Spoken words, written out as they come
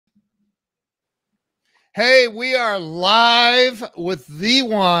Hey, we are live with the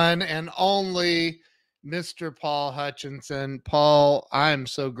one and only Mr. Paul Hutchinson. Paul, I'm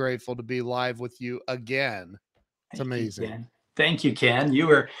so grateful to be live with you again. It's Thank you, amazing. Ken. Thank you, Ken.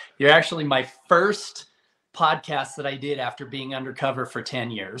 You're actually my first podcast that I did after being undercover for 10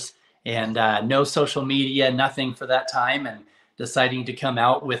 years and no social media, nothing for that time, and deciding to come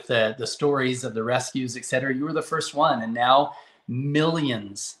out with the stories of the rescues, et cetera. You were the first one, and now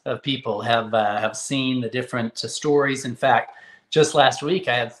millions of people have seen the different stories. In fact, just last week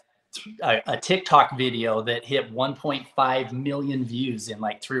I had a TikTok video that hit 1.5 million views in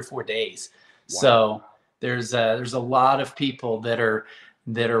like 3 or 4 days. Wow. So there's a lot of people that are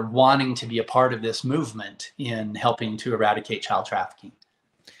wanting to be a part of this movement in helping to eradicate child trafficking.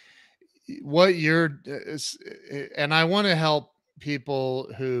 What you're, and I want to help people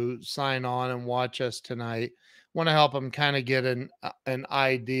who sign on and watch us tonight. Want to help them kind of get an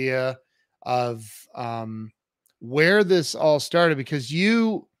idea of where this all started, because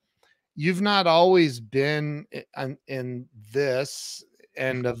you've not always been in this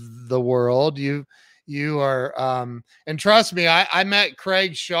end of the world. You are and trust me, I met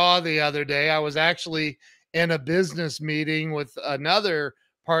Craig Shaw the other day. I was actually in a business meeting with another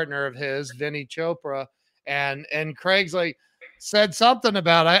partner of his, Vinny Chopra, and Craig's like said something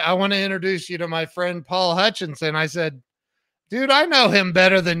about I want to introduce you to my friend Paul Hutchinson. I said, dude, I know him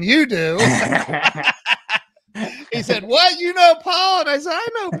better than you do. He said, what, you know Paul? And I said, I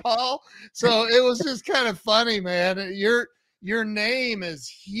know Paul. So it was just kind of funny, man. Your name is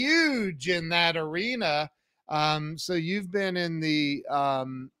huge in that arena. So you've been in the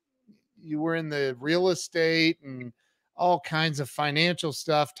you were in the real estate and all kinds of financial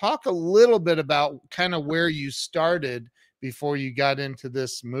stuff. Talk a little bit about kind of where you started before you got into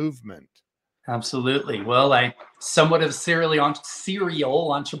this movement. Absolutely. Well, I somewhat of a serial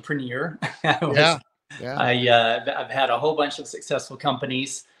entrepreneur. Yeah. I've had a whole bunch of successful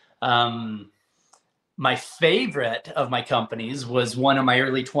companies. My favorite of my companies was one in my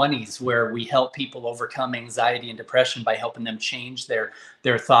early 20s, where we help people overcome anxiety and depression by helping them change their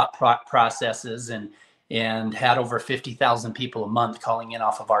thought processes, and had over 50,000 people a month calling in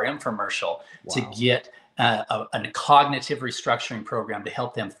off of our infomercial. Wow. To get a cognitive restructuring program to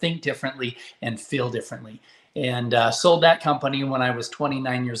help them think differently and feel differently. And sold that company when I was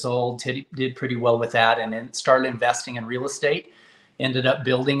 29 years old, did pretty well with that, and then started investing in real estate. Ended up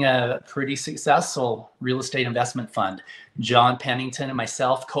building a pretty successful real estate investment fund. John Pennington and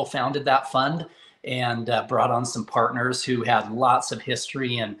myself co-founded that fund, and brought on some partners who had lots of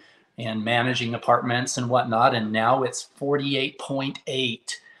history and managing apartments and whatnot. And now it's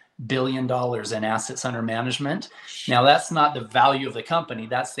 $48.8 billion in assets under management. Now that's not the value of the company,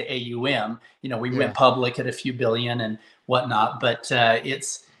 that's the AUM. We went public at a few billion and whatnot, but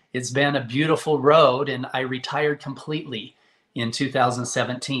it's been a beautiful road. And I retired completely in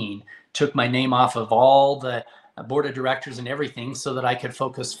 2017, took my name off of all the board of directors and everything, so that I could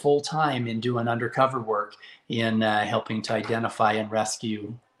focus full time in doing undercover work in helping to identify and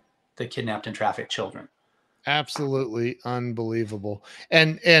rescue the kidnapped and trafficked children. Absolutely unbelievable.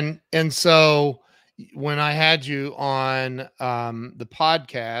 And so when I had you on the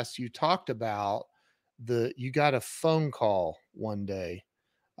podcast, you talked about you got a phone call one day.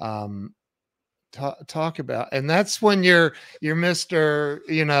 Talk about, and that's when you're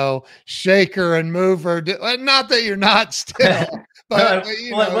Mr. shaker and mover. Not that you're not still, but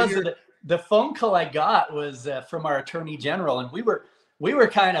the phone call I got was from our attorney general, and we were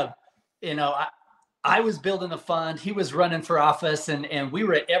kind of, I was building the fund, he was running for office, and we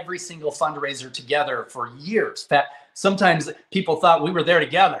were at every single fundraiser together for years. In fact, sometimes people thought we were there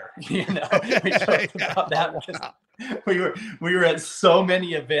together. We talked about that because we were at so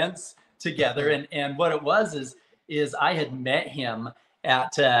many events together. And what it was is I had met him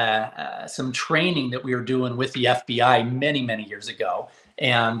at some training that we were doing with the FBI many years ago.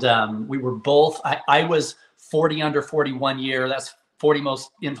 And we were both, I was 40 under 41 year. That's 40 most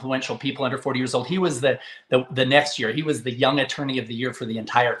influential people under 40 years old. He was the next year. He was the young attorney of the year for the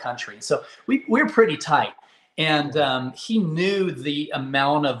entire country. So we're pretty tight. And he knew the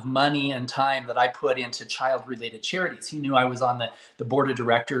amount of money and time that I put into child-related charities. He knew I was on the board of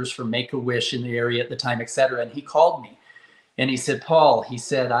directors for Make-A-Wish in the area at the time, et cetera. And he called me and he said, Paul, he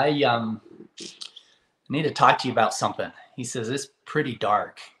said, I need to talk to you about something. He says, it's pretty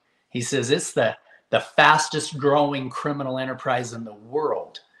dark. He says, it's the fastest growing criminal enterprise in the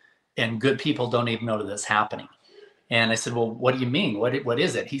world, and good people don't even know that it's happening. And I said, well, what do you mean? What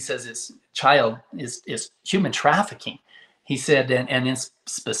is it? He says, it's human trafficking. He said, and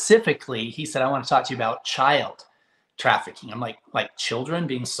specifically, he said, I want to talk to you about child trafficking. I'm like children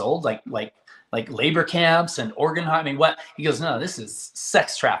being sold, like like labor camps and organ. I mean, what? He goes, no, this is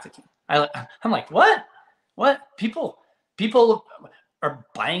sex trafficking. I'm like, what? What? People are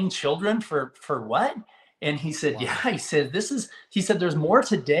buying children for what? And he said, wow. Yeah, he said, there's more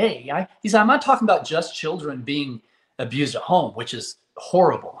today. He said, I'm not talking about just children being abused at home, which is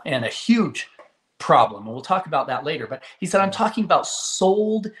horrible and a huge problem. And we'll talk about that later. But he said, I'm talking about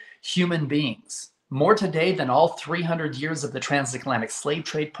sold human beings, more today than all 300 years of the transatlantic slave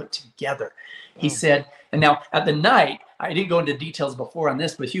trade put together. He said, and now at the night, I didn't go into details before on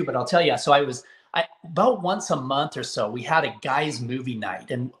this with you, but I'll tell you, so about once a month or so, we had a guys movie night.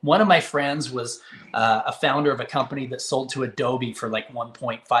 And one of my friends was a founder of a company that sold to Adobe for like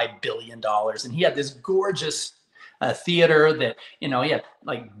 $1.5 billion. And he had this gorgeous theater that, he had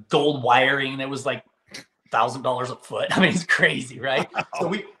like gold wiring, and it was like $1,000 a foot. I mean, it's crazy, right?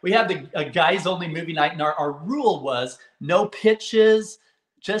 So we had a guys only movie night, and our rule was no pitches,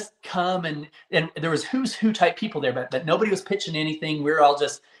 just come, and there was who's who type people there, but nobody was pitching anything. We were all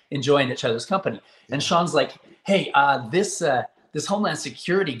just enjoying each other's company. And Sean's like, hey, this Homeland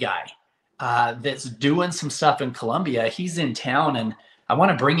Security guy that's doing some stuff in Colombia, he's in town, and I want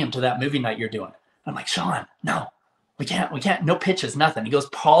to bring him to that movie night you're doing. I'm like, Sean, no, we can't, no pitches, nothing. He goes,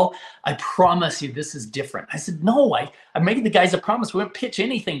 Paul, I promise you this is different. I said, no, I made the guys a promise. We wouldn't pitch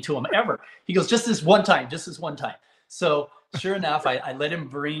anything to him ever. He goes, just this one time. So sure enough, I let him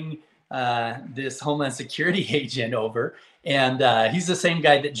bring this Homeland Security agent over, and he's the same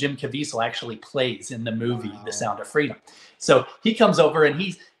guy that Jim Caviezel actually plays in the movie The Sound of Freedom. So he comes over, and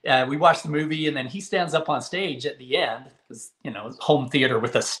we watch the movie, and then he stands up on stage at the end, because home theater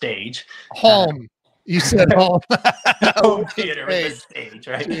with a stage. Home. You said home. Home theater with a stage,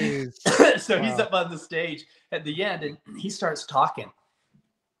 right? So he's up on the stage at the end, and he starts talking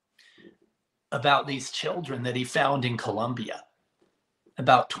about these children that he found in Colombia.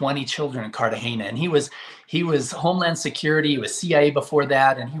 About 20 children in Cartagena. And he was Homeland Security, he was CIA before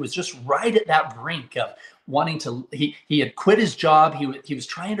that, and he was just right at that brink of wanting to, he had quit his job. He was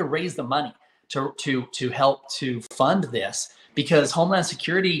trying to raise the money to help to fund this, because Homeland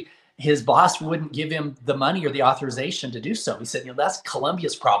Security, his boss wouldn't give him the money or the authorization to do so. He said, that's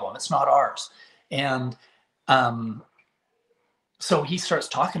Colombia's problem, it's not ours. And so he starts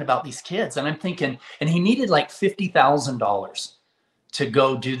talking about these kids, and I'm thinking, and he needed like $50,000 to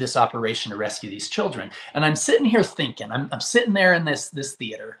go do this operation to rescue these children. And I'm sitting here thinking, I'm sitting there in this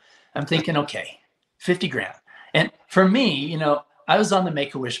theater. I'm thinking, okay, 50 grand. And for me, I was on the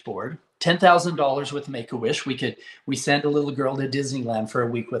Make-A-Wish board, $10,000 with Make-A-Wish. We sent a little girl to Disneyland for a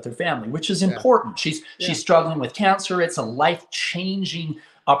week with her family, which is important. She's struggling with cancer. It's a life-changing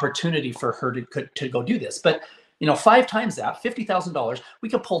opportunity for her to go do this. But 5 times that, $50,000, we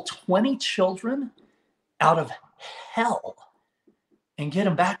could pull 20 children out of hell and get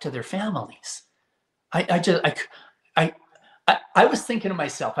them back to their families. I was thinking to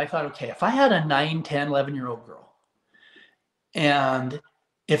myself, I thought, okay, if I had a 9, 10, 11-year-old girl, and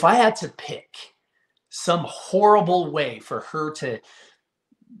if I had to pick some horrible way for her to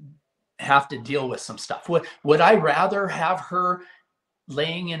have to deal with some stuff, would I rather have her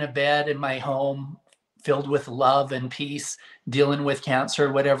laying in a bed in my home filled with love and peace, dealing with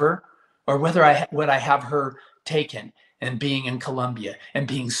cancer, whatever, or would I have her taken and being in Colombia and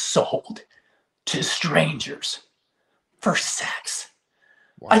being sold to strangers for sex?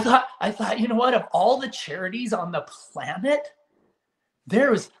 Wow. I thought, you know what? Of all the charities on the planet,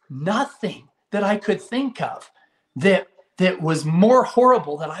 there was nothing that I could think of that was more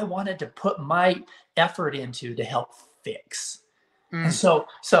horrible that I wanted to put my effort into to help fix. And so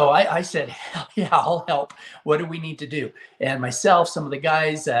I said, hell yeah, I'll help. What do we need to do? And myself, some of the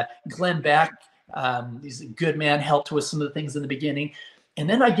guys, Glenn Beck, he's a good man, helped with some of the things in the beginning. And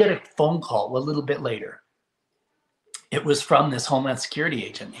then I get a phone call a little bit later. It was from this Homeland Security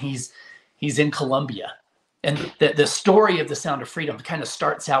agent. He's in Colombia. And the story of The Sound of Freedom kind of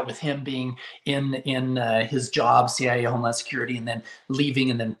starts out with him being in his job, CIA, Homeland Security, and then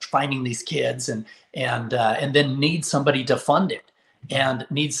leaving and then finding these kids and then need somebody to fund it and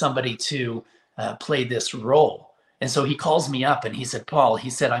need somebody to play this role. And so he calls me up and he said, Paul,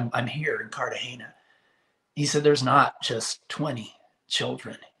 he said, I'm here in Cartagena. He said, there's not just 20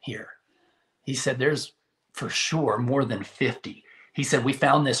 children here. He said, there's for sure more than 50. He said, we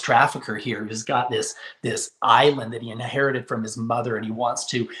found this trafficker here who's got this island that he inherited from his mother, and he wants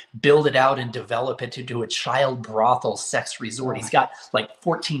to build it out and develop it to do a child brothel sex resort. He's got like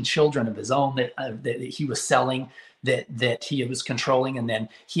 14 children of his own that he was selling, that he was controlling, and then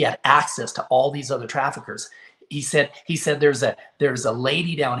he had access to all these other traffickers. He said there's a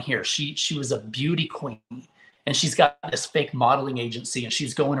lady down here. She was a beauty queen, And she's got this fake modeling agency, and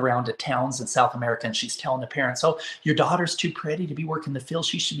she's going around to towns in South America, and she's telling the parents, oh, your daughter's too pretty to be working the field.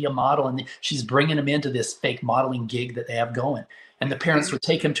 She should be a model. And she's bringing them into this fake modeling gig that they have going. And the parents would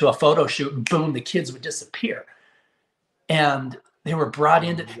take them to a photo shoot, and boom, the kids would disappear. And they were brought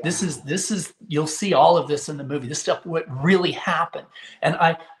into, this is, you'll see all of this in the movie. This stuff what really happened. And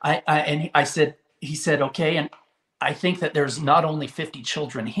I said, he said, okay. And I think that there's not only 50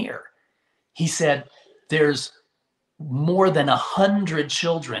 children here. He said, there's more than 100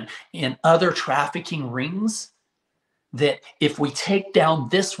 children in other trafficking rings that if we take down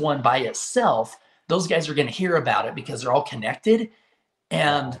this one by itself, those guys are going to hear about it because they're all connected.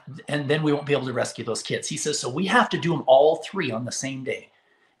 And then we won't be able to rescue those kids. He says, so we have to do them all three on the same day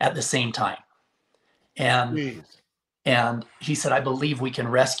at the same time. And he said, I believe we can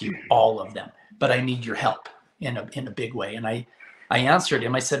rescue all of them, but I need your help in a big way. And I answered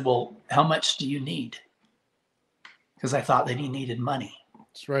him. I said, well, how much do you need? Because I thought that he needed money.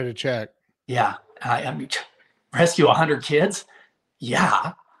 Let's write a check. Yeah. I mean, rescue 100 kids?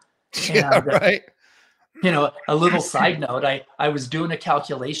 Yeah. Yeah, right. You know, a little side note, I was doing a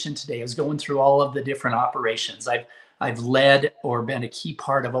calculation today. I was going through all of the different operations. I've led or been a key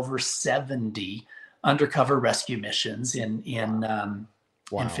part of over 70 undercover rescue missions in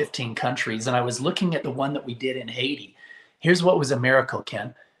 15 countries. And I was looking at the one that we did in Haiti. Here's what was a miracle,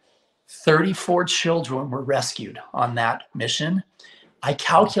 Ken. 34 children were rescued on that mission. I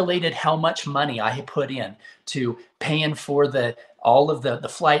calculated how much money I had put in to paying for all of the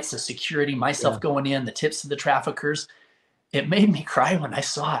flights, the security, myself going in, the tips to the traffickers. It made me cry when I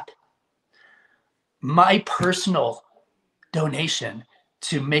saw it. My personal donation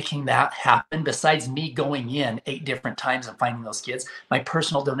to making that happen, besides me going in 8 different times and finding those kids, my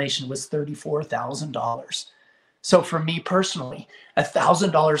personal donation was $34,000. So for me personally,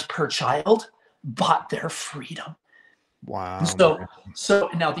 $1,000 per child bought their freedom. Wow. So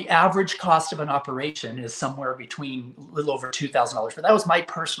now the average cost of an operation is somewhere between a little over $2,000, but that was my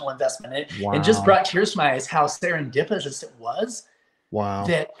personal investment. And just brought tears to my eyes how serendipitous it was. Wow.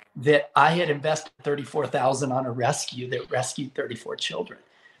 That I had invested $34,000 on a rescue that rescued 34 children.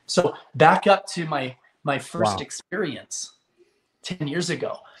 So back up to my first experience 10 years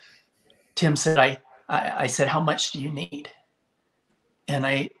ago. Tim said, I said, how much do you need? And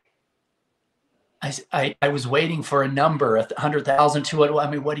I was waiting for a number, 100,000, 200.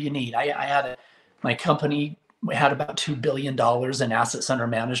 I mean, what do you need? My company had about $2 billion in assets under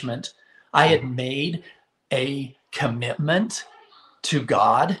management. I had made a commitment to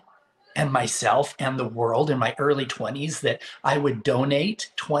God and myself and the world in my early 20s that I would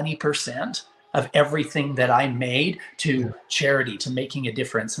donate 20% of everything that I made to charity, to making a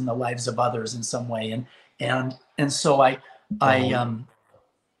difference in the lives of others in some way. And so I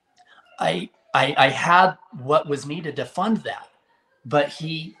had what was needed to fund that. But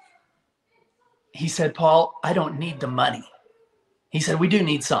he said, Paul, I don't need the money. He said, we do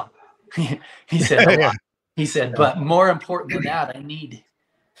need some. He said, a lot. He said, but more important than that, I need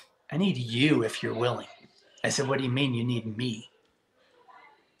you if you're willing. I said, what do you mean you need me?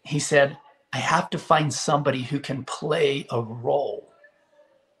 He said, I have to find somebody who can play the role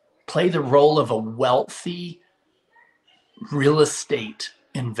of a wealthy real estate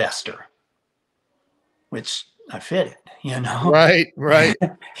investor, which I fit it, you know? Right.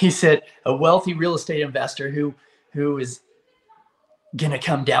 He said, a wealthy real estate investor who is going to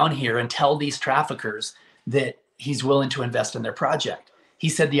come down here and tell these traffickers that he's willing to invest in their project. He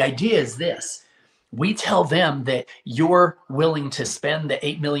said, the idea is this. We tell them that you're willing to spend the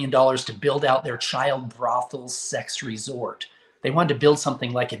 $8 million to build out their child brothel sex resort. They wanted to build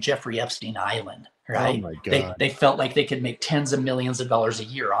something like a Jeffrey Epstein Island, right? Oh my God. They felt like they could make tens of millions of dollars a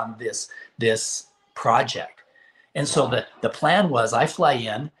year on this project. And so the plan was I fly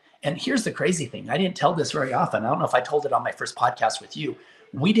in, and here's the crazy thing. I didn't tell this very often. I don't know if I told it on my first podcast with you.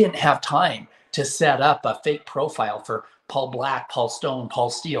 We didn't have time to set up a fake profile for Paul Black, Paul Stone, Paul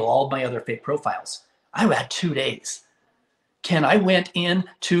Steele, all my other fake profiles. I had 2 days. Ken, I went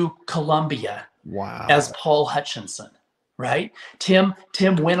into Colombia as Paul Hutchinson, right? Tim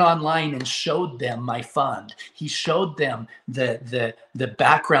went online and showed them my fund. He showed them the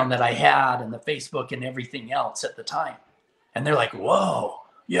background that I had and the Facebook and everything else at the time. And they're like, whoa,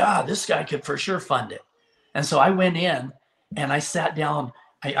 yeah, this guy could for sure fund it. And so I went in and I sat down.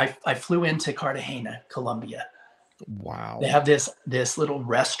 I flew into Cartagena, Colombia. Wow. They have this little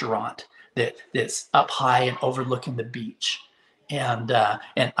restaurant that's up high and overlooking the beach. And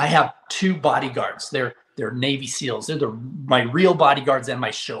I have 2 bodyguards. They're They're Navy SEALs. They're my real bodyguards and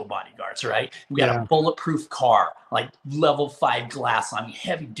my show bodyguards, right? We got a bulletproof car, like level 5 glass on me,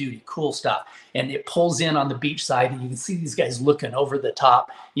 heavy duty, cool stuff. And it pulls in on the beach side, and you can see these guys looking over the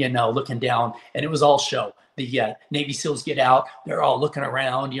top, you know, looking down. And it was all show. The Navy SEALs get out. They're all looking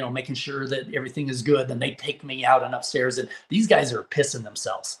around, you know, making sure that everything is good. Then they take me out and upstairs, and these guys are pissing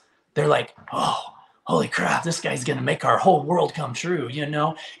themselves. They're like, oh, holy crap, this guy's going to make our whole world come true, you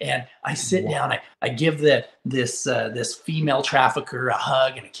know? And I sit down, I give this female trafficker a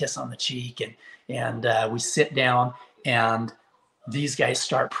hug and a kiss on the cheek. And we sit down, and these guys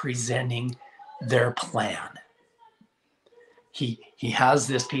start presenting their plan. He has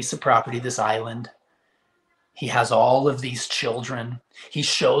this piece of property, this island. He has all of these children. He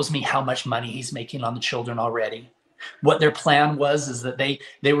shows me how much money he's making on the children already. What their plan was is that they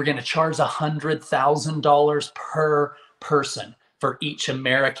were going to charge $100,000 per person for each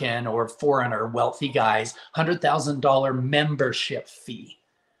American or foreigner wealthy guys, $100,000 membership fee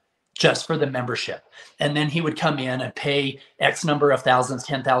just for the membership. And then he would come in and pay X number of thousands,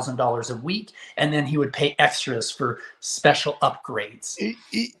 $10,000 a week. And then he would pay extras for special upgrades.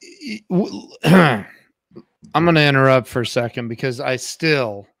 I'm going to interrupt for a second, because I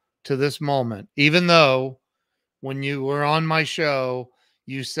still, to this moment, even though when you were on my show,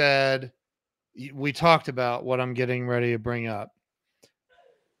 you said, we talked about what I'm getting ready to bring up.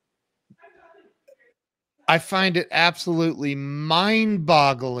 I find it absolutely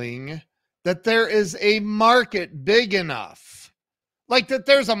mind-boggling that there is a market big enough, like that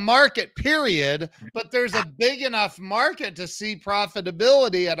there's a market period, but there's a big enough market to see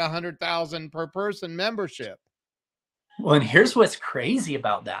profitability at 100,000 per person membership. Well, and here's what's crazy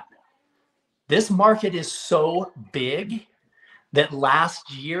about that. This market is so big that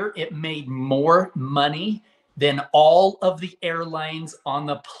last year it made more money than all of the airlines on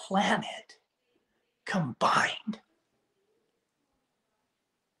the planet combined.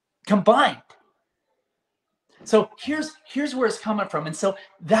 So here's where it's coming from. And so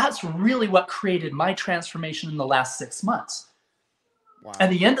that's really what created my transformation in the last 6 months. Wow. At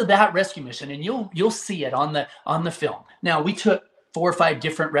the end of that rescue mission, and you'll see it on the film. Now, we took 4 or 5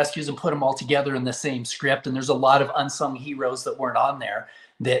 different rescues and put them all together in the same script. And there's a lot of unsung heroes that weren't on there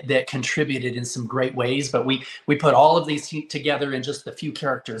that contributed in some great ways. But we put all of these together in just the few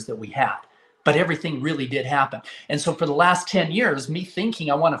characters that we had. But everything really did happen. And so for the last 10 years, me thinking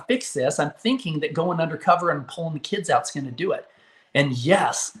I want to fix this, I'm thinking that going undercover and pulling the kids out is going to do it. And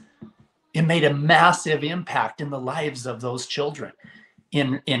yes, it made a massive impact in the lives of those children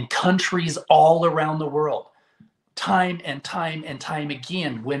in countries all around the world. Time and time and time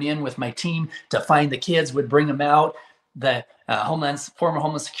again, went in with my team to find the kids, would bring them out. The former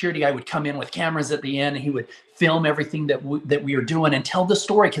Homeland Security guy would come in with cameras at the end, and he would film everything that we were doing and tell the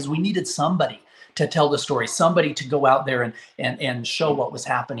story, because we needed somebody to tell the story, somebody to go out there and show what was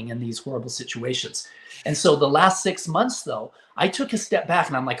happening in these horrible situations. And so the last 6 months, though, I took a step back,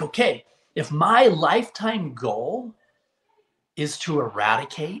 and I'm like, okay, if my lifetime goal is to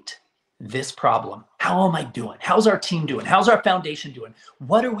eradicate this problem, how am I doing? How's our team doing? How's our foundation doing?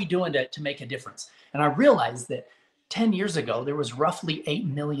 What are we doing to make a difference? And I realized that 10 years ago, there was roughly 8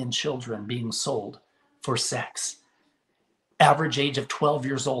 million children being sold for sex. Average age of 12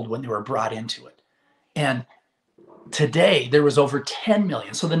 years old when they were brought into it. And today, there was over 10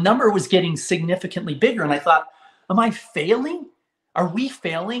 million. So the number was getting significantly bigger. And I thought, am I failing? Are we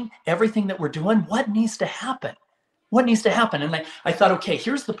failing everything that we're doing? What needs to happen? What needs to happen? And I thought, okay,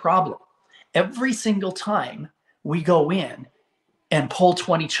 here's the problem. Every single time we go in and pull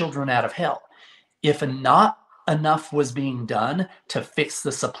 20 children out of hell, if not enough was being done to fix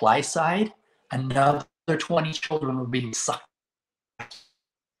the supply side, another 20 children were being sucked,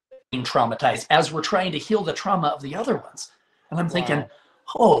 being traumatized as we're trying to heal the trauma of the other ones. And I'm thinking,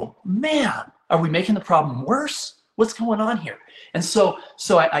 oh man, are we making the problem worse? What's going on here? And so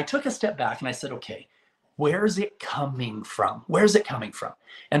I took a step back and I said, okay, where's it coming from? Where's it coming from?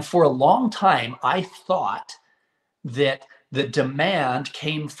 And for a long time, I thought that the demand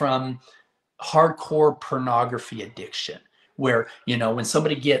came from hardcore pornography addiction, where, you know, when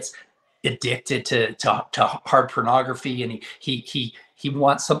somebody gets addicted to hard pornography and he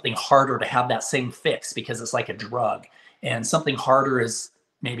wants something harder to have that same fix, because it's like a drug. And something harder is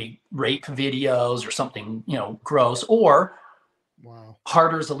maybe rape videos or something, you know, gross, or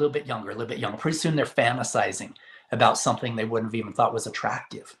harder is a little bit younger. Pretty soon they're fantasizing about something they wouldn't have even thought was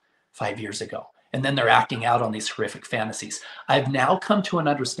attractive 5 years ago. And then they're acting out on these horrific fantasies. I've now come to an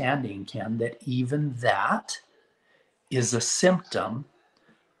understanding, Ken, that even that is a symptom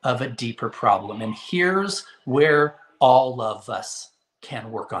of a deeper problem. And here's where all of us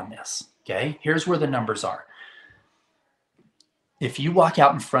can work on this. Okay, here's where the numbers are. If you walk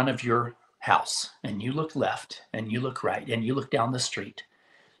out in front of your house and you look left and you look right and you look down the street,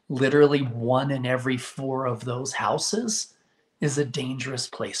 literally 1 in every 4 of those houses is a dangerous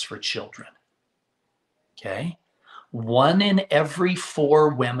place for children. Okay, 1 in every 4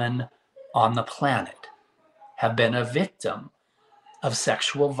 women on the planet have been a victim of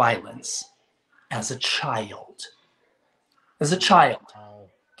sexual violence as a child. As a child.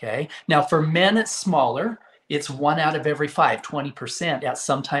 Okay. Now, for men, it's smaller. It's 1 out of every 5, 20% at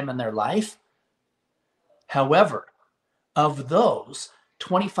some time in their life. However, of those,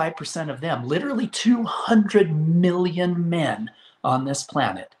 25% of them, literally 200 million men on this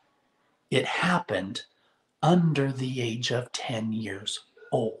planet, it happened under the age of 10 years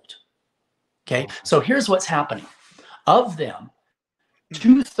old. Okay. So here's what's happening. Of them,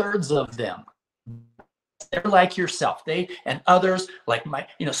 2/3 of them, they're like yourself. They and others like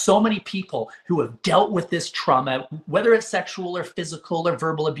so many people who have dealt with this trauma, whether it's sexual or physical or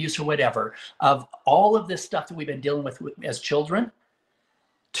verbal abuse or whatever, of all of this stuff that we've been dealing with as children,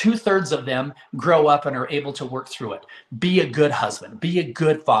 2/3 of them grow up and are able to work through it. Be a good husband, be a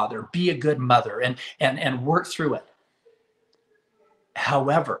good father, be a good mother, and work through it.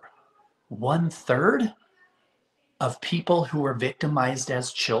 However, 1/3 of people who were victimized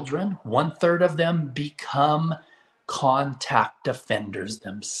as children, 1/3 of them become contact offenders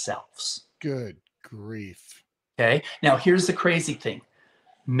themselves. Good grief. Okay. Now, here's the crazy thing.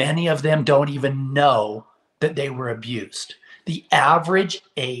 Many of them don't even know that they were abused. The average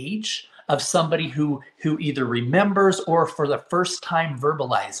age of somebody who either remembers or for the first time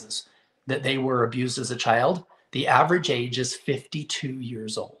verbalizes that they were abused as a child, the average age is 52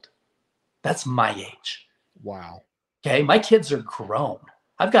 years old. That's my age. Wow. Okay, my kids are grown.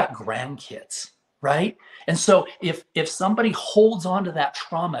 I've got grandkids, right? And so if somebody holds on to that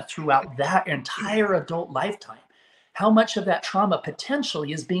trauma throughout that entire adult lifetime, how much of that trauma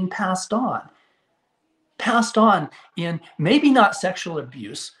potentially is being passed on? Passed on in maybe not sexual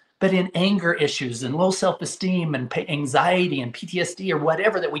abuse, but in anger issues and low self-esteem and anxiety and PTSD or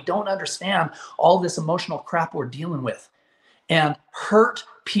whatever that we don't understand, all this emotional crap we're dealing with. And hurt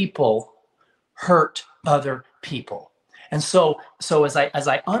people hurt other people. And so as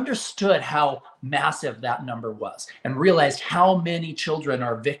I understood how massive that number was and realized how many children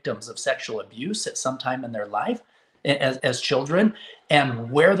are victims of sexual abuse at some time in their life as children and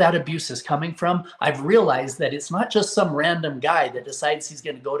where that abuse is coming from, I've realized that it's not just some random guy that decides he's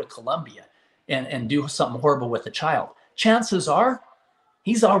going to go to Colombia and do something horrible with a child. Chances are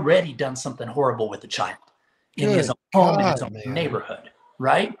he's already done something horrible with a child in his own home, in his own neighborhood,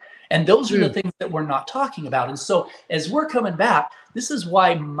 right? And those are the things that we're not talking about. And so as we're coming back, this is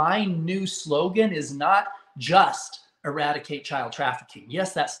why my new slogan is not just eradicate child trafficking.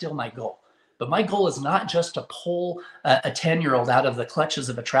 Yes, that's still my goal. But my goal is not just to pull a 10-year-old out of the clutches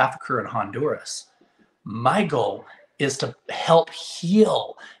of a trafficker in Honduras. My goal is to help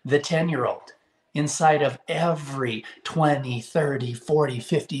heal the 10-year-old inside of every 20, 30, 40,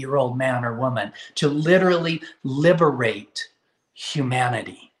 50-year-old man or woman, to literally liberate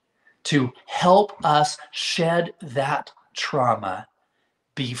humanity, to help us shed that trauma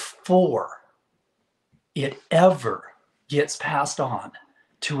before it ever gets passed on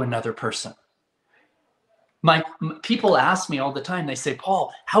to another person. People ask me all the time, they say,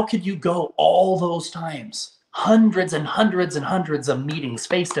 Paul, how could you go all those times, hundreds and hundreds and hundreds of meetings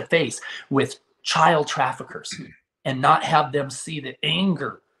face to face with child traffickers and not have them see the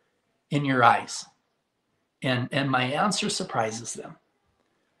anger in your eyes? And my answer surprises them.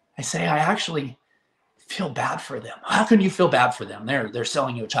 I say, I actually feel bad for them. How can you feel bad for them? They're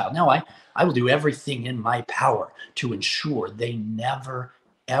selling you a child. No, I will do everything in my power to ensure they never,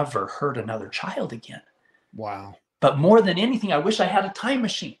 ever hurt another child again. Wow. But more than anything, I wish I had a time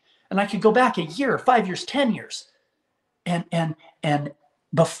machine and I could go back a year, 5 years, 10 years. And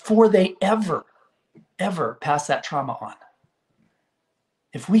before they ever pass that trauma on.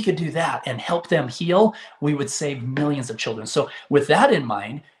 If we could do that and help them heal, we would save millions of children. So with that in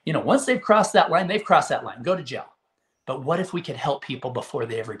mind, once they've crossed that line, they've crossed that line, go to jail. But what if we could help people before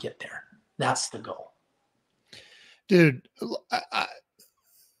they ever get there? That's the goal. Dude,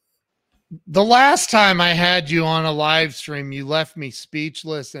 the last time I had you on a live stream, you left me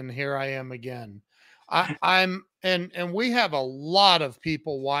speechless, and here I am again. And we have a lot of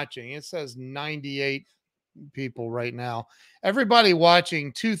people watching. It says 98 people right now. Everybody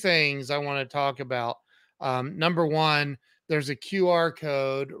watching, 2 things I want to talk about. Number one, there's a QR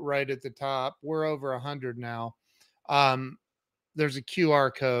code right at the top. We're over 100 now. There's a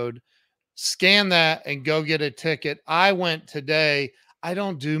QR code. Scan that and go get a ticket. I went today. I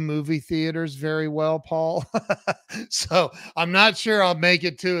don't do movie theaters very well, Paul. So I'm not sure I'll make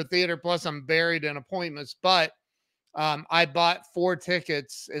it to a theater. Plus, I'm buried in appointments. But I bought 4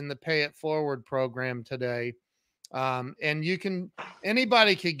 tickets in the Pay It Forward program today. And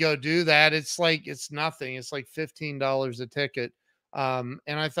anybody could go do that. It's nothing. It's like $15 a ticket. And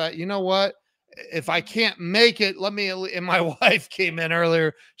I thought, you know what? If I can't make it, and my wife came in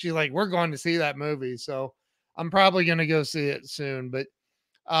earlier. She's like, we're going to see that movie. So I'm probably going to go see it soon, but,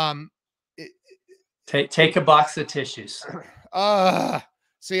 it, Take a box of tissues.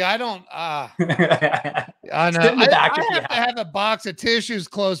 see, I don't, I know. Sit in the back I if you have to have a box of tissues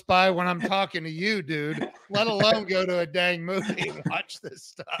close by when I'm talking to you, dude, let alone go to a dang movie and watch this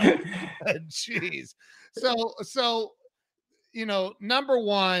stuff. Jeez. So, number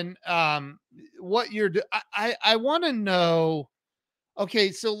one, what you're doing, I want to know,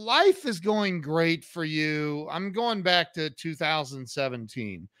 okay, so life is going great for you. I'm going back to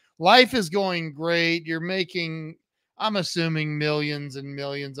 2017. Life is going great. You're making, I'm assuming, millions and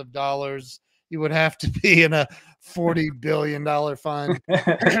millions of dollars. You would have to be in a $40 billion fund.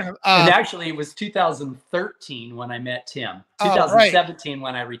 And actually, it was 2013 when I met Tim. 2017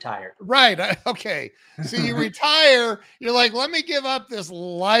 when I retired. Right. Okay. So you retire. You're like, let me give up this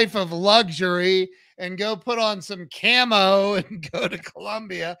life of luxury and go put on some camo and go to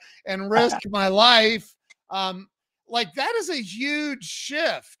Colombia and risk my life. Like, that is a huge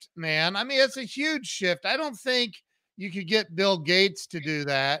shift, man. I mean, it's a huge shift. I don't think you could get Bill Gates to do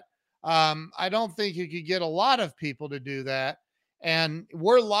that. I don't think you could get a lot of people to do that. And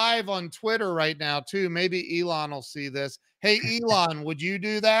we're live on Twitter right now too. Maybe Elon will see this. Hey, Elon, would you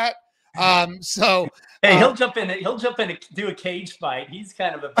do that? So hey, he'll jump in and do a cage fight. He's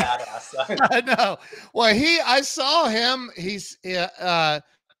kind of a badass. I know. Well, I saw him. He's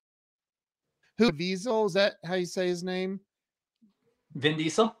who Diesel, is that how you say his name? Vin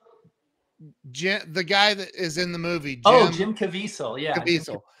Diesel? The guy that is in the movie. Jim Caviezel. Yeah.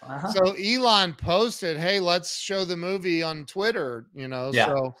 Caviezel. So Elon posted, hey, let's show the movie on Twitter, Yeah.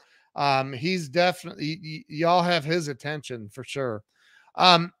 So he's definitely, y'all have his attention for sure.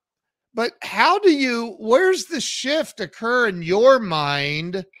 But where's the shift occur in your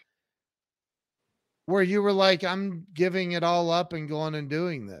mind where you were like, I'm giving it all up and going and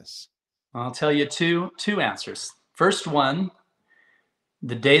doing this? I'll tell you two answers. First one,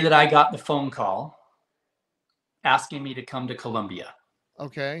 the day that I got the phone call asking me to come to Colombia.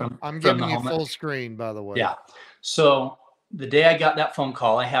 Okay. I'm giving you full screen, by the way. Yeah. So the day I got that phone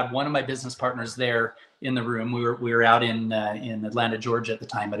call, I had one of my business partners there in the room. We were out in Atlanta, Georgia at the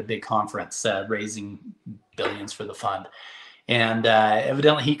time at a big conference, raising billions for the fund. And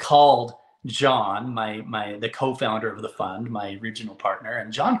evidently he called John, the co-founder of the fund, my regional partner.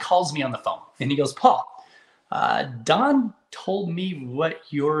 And John calls me on the phone and he goes, Paul, Don told me what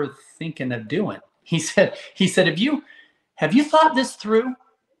you're thinking of doing. He said, have you thought this through?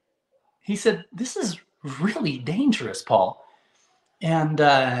 He said, this is really dangerous, Paul. And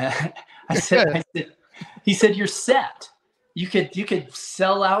he said, you're set. You could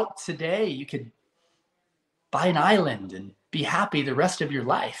sell out today. You could buy an island and be happy the rest of your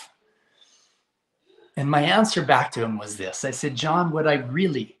life. And my answer back to him was this. I said, John, would I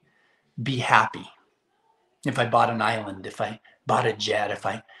really be happy if I bought an island, if I bought a jet, if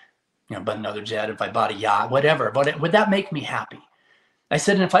I bought another jet, if I bought a yacht, whatever, would that make me happy? I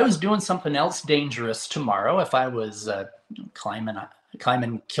said, and if I was doing something else dangerous tomorrow, if I was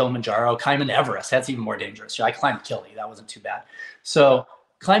climbing Kilimanjaro, climbing Everest, that's even more dangerous. I climbed Kili, that wasn't too bad. So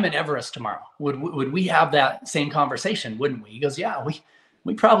climbing Everest tomorrow, would we have that same conversation, wouldn't we? He goes, yeah,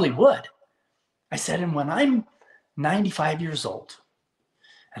 we probably would. I said, and when I'm 95 years old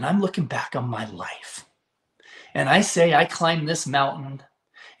and I'm looking back on my life and I say I climbed this mountain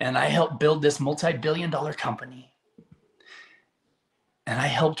and I helped build this multi-billion-dollar company and I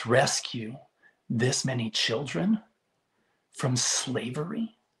helped rescue this many children from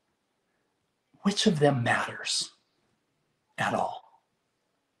slavery, which of them matters at all?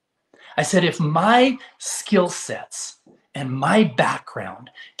 I said, if my skill sets and my background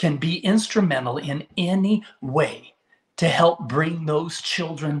can be instrumental in any way to help bring those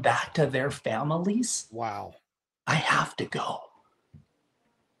children back to their families, wow, I have to go.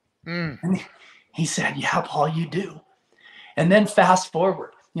 And he said, yeah, Paul, you do. And then fast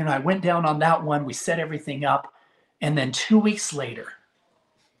forward, I went down on that one. We set everything up. And then 2 weeks later,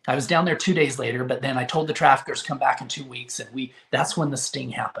 I was down there 2 days later, but then I told the traffickers come back in 2 weeks. And that's when the sting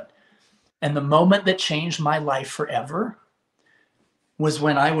happened. And the moment that changed my life forever was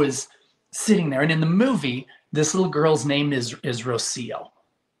when I was sitting there. And in the movie, this little girl's name is Rocio.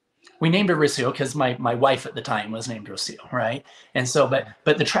 we named her Rocio because my wife at the time was named Rocio, right? And so,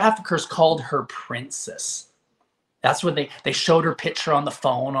 but the traffickers called her Princess. That's what they showed her picture on the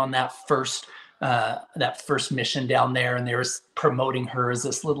phone on that first mission down there, and they were promoting her as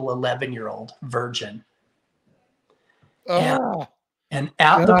this little 11-year-old virgin. Oh, and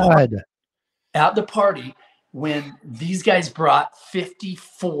God. At the party, when these guys brought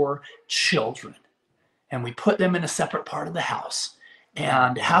 54 children, and we put them in a separate part of the house,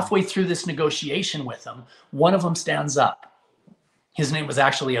 and halfway through this negotiation with them, one of them stands up. His name was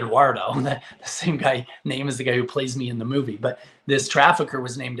actually Eduardo, the same guy name as the guy who plays me in the movie. But this trafficker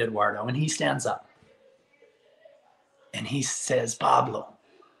was named Eduardo, and he stands up. And he says, Pablo,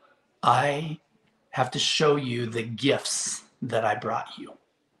 I have to show you the gifts that I brought you.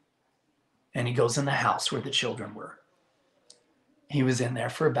 And he goes in the house where the children were. He was in there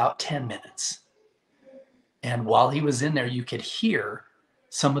for about 10 minutes. And while he was in there, you could hear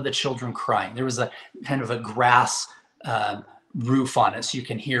some of the children crying. There was a kind of a grass roof on it, so you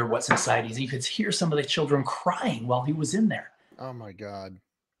can hear what's inside. You could hear some of the children crying while he was in there. Oh my God.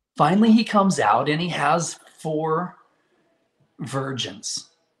 Finally, he comes out and he has 4 virgins.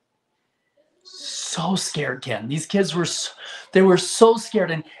 So scared, Ken. These kids were so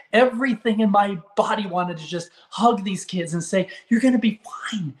scared, and everything in my body wanted to just hug these kids and say, you're going to be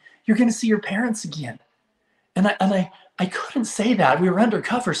fine. You're going to see your parents again. And I couldn't say that. We were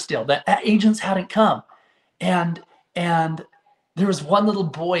undercover still. The agents hadn't come. And there was one little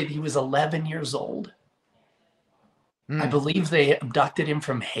boy, he was 11 years old. I believe they abducted him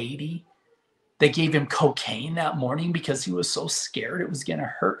from Haiti. They gave him cocaine that morning because he was so scared it was going to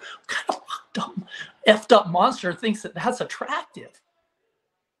hurt. What kind of effed up monster thinks that that's attractive?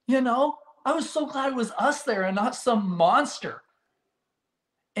 You know, I was so glad it was us there and not some monster.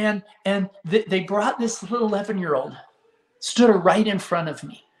 And they brought this little 11-year-old, stood her right in front of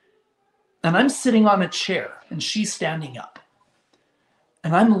me. And I'm sitting on a chair and she's standing up.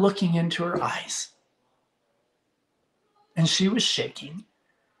 And I'm looking into her eyes. And she was shaking.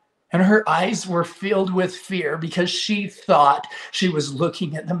 And her eyes were filled with fear because she thought she was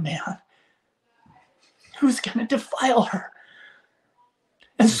looking at the man who's going to defile her.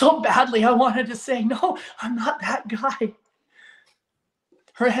 And so badly I wanted to say, no, I'm not that guy.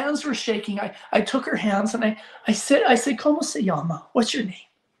 Her hands were shaking. I took her hands and I said, ¿Cómo se llama? What's your name?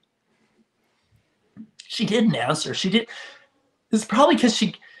 She didn't answer. It's probably because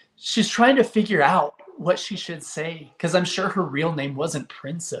she's trying to figure out what she should say, because I'm sure her real name wasn't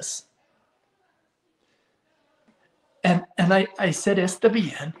Princess. And I said, está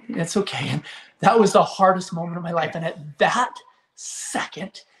bien, it's okay. And that was the hardest moment of my life. And at that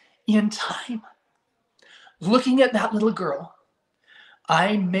second in time, looking at that little girl,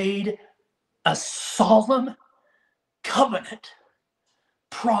 I made a solemn covenant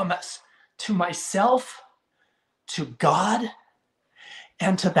promise to myself, to God,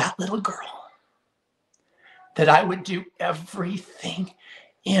 and to that little girl that I would do everything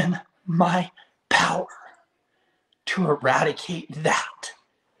in my power to eradicate that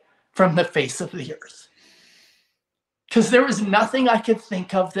from the face of the earth. Because there was nothing I could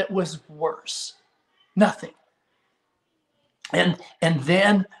think of that was worse. Nothing. And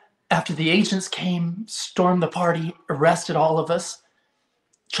then after the agents came, stormed the party, arrested all of us,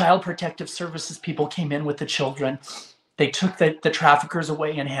 Child Protective Services people came in with the children. They took the traffickers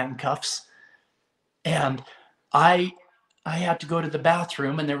away in handcuffs. And I had to go to the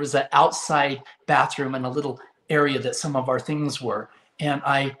bathroom, and there was an outside bathroom in a little area that some of our things were. And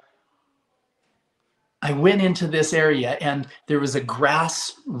I went into this area, and there was a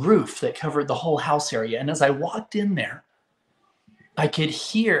grass roof that covered the whole house area. And as I walked in there, I could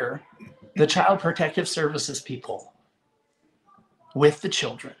hear the Child Protective Services people with the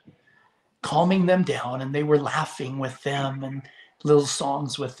children, calming them down, and they were laughing with them and little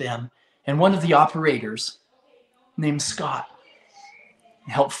songs with them. And one of the operators named Scott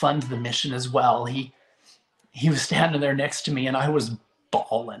helped fund the mission as well. He was standing there next to me, and I was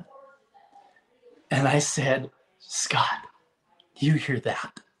bawling. And I said, Scott, you hear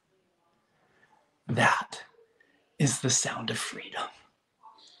that? That is the sound of freedom.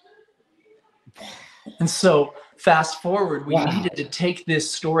 And so fast forward, we needed to take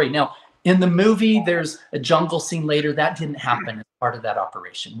this story. Now, in the movie, there's a jungle scene later. That didn't happen as part of that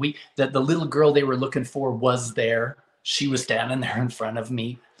operation. The little girl they were looking for was there. She was standing there in front of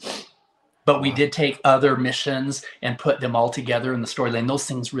me. But we did take other missions and put them all together in the storyline. Those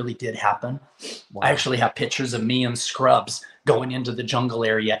things really did happen. Wow. I actually have pictures of me in scrubs going into the jungle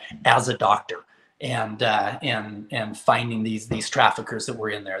area as a doctor and finding these traffickers that were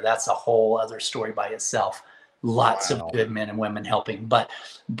in there. That's a whole other story by itself. lots of Wow. good men and women helping. But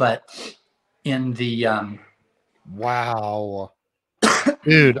in the Wow.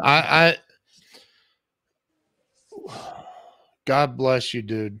 Dude, I God bless you,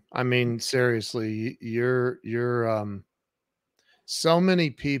 dude. I mean, seriously, you're so many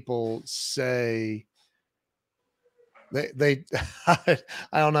people say they I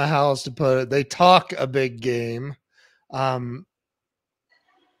don't know how else to put it. They talk a big game. Um,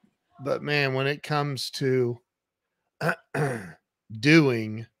 but man, when it comes to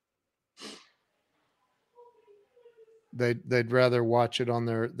doing, they'd rather watch it on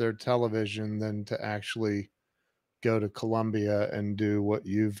their television than to actually go to Colombia and do what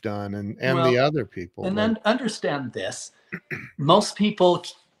you've done and the well, other people and that then understand this: most people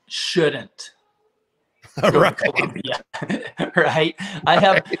shouldn't go to right. Colombia, right? I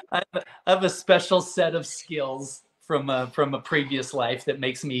have I have a special set of skills from a previous life that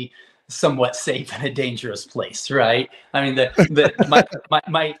makes me somewhat safe in a dangerous place, right? I mean,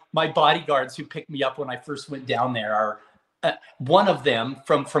 my bodyguards who picked me up when I first went down there are one of them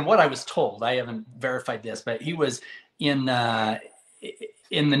from what I was told. I haven't verified this, but he was in uh,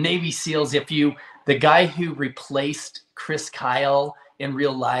 in the Navy SEALs. If you the guy who replaced Chris Kyle in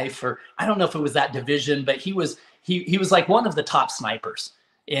real life, or I don't know if it was that division, but he was like one of the top snipers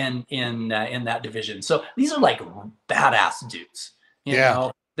in that division. So these are like badass dudes. You Yeah.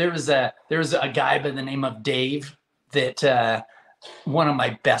 know, there was a guy by the name of Dave that one of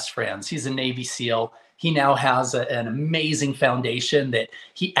my best friends. He's a Navy SEAL. He now has an amazing foundation that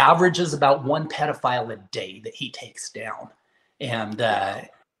he averages about one pedophile a day that he takes down. And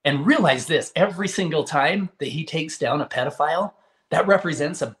and realize this: every single time that he takes down a pedophile, that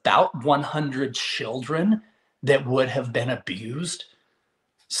represents about 100 children that would have been abused.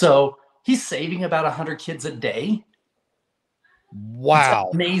 So he's saving about 100 kids a day. It's Wow.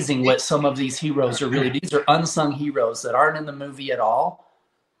 amazing what some of these heroes are really. These are unsung heroes that aren't in the movie at all.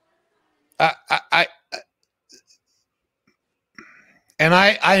 I and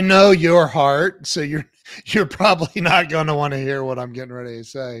I know your heart, so you're probably not going to want to hear what I'm getting ready to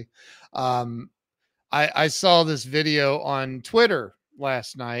say. Um, I saw this video on Twitter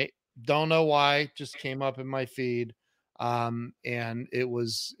last night. Don't know why, just came up in my feed. And it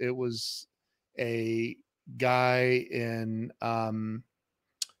was a guy in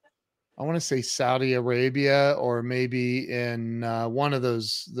I want to say Saudi Arabia or maybe in one of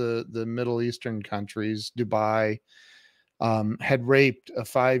those the Middle Eastern countries, Dubai, had raped a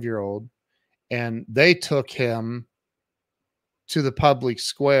 5-year-old, and they took him to the public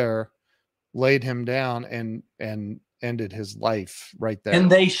square, laid him down, and ended his life right there. And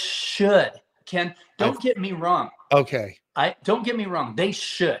they should. Ken, I've don't get me wrong. Okay. I don't get me wrong. They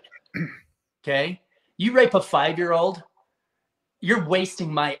should. Okay. You rape a 5-year-old, you're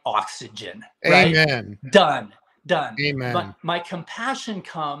wasting my oxygen, right? Amen. Done. Done. But Amen. my compassion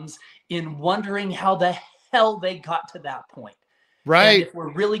comes in wondering how the hell they got to that point. And Right. if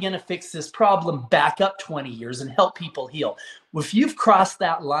we're really going to fix this problem, back up 20 years and help people heal. If you've crossed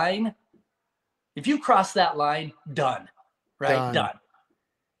that line, done, right? Done. Done.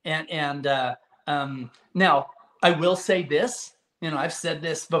 And now I will say this. You know, I've said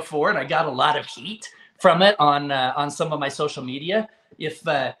this before, and I got a lot of heat from it on some of my social media. If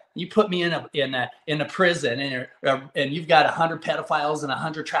you put me in a prison and you've got 100 pedophiles and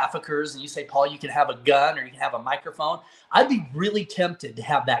 100 traffickers, and you say, Paul, you can have a gun or you can have a microphone, I'd be really tempted to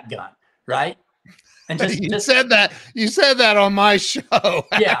have that gun, right? And You said that on my show.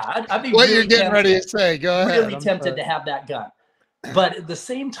 yeah, I'd be What you're really getting ready tempted, to say. Go ahead. really I'm tempted sorry. to have that gun. But at the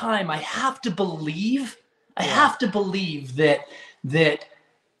same time, I have to believe Yeah. that that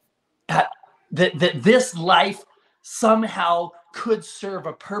that this life somehow could serve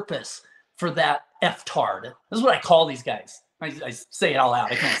a purpose for that F-tard. This is what I call these guys. I say it all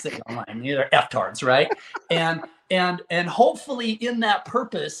out. I can't say it online. They're F-tards, right? And hopefully in that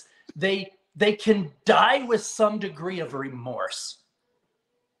purpose, they can die with some degree of remorse.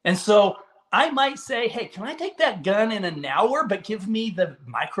 And so I might say, hey, can I take that gun in an hour, but give me the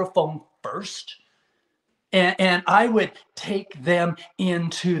microphone first? And I would take them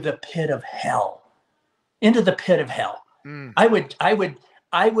into the pit of hell. Into the pit of hell. Mm.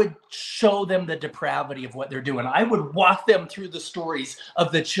 I would show them the depravity of what they're doing. I would walk them through the stories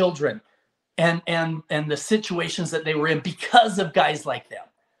of the children and the situations that they were in because of guys like them.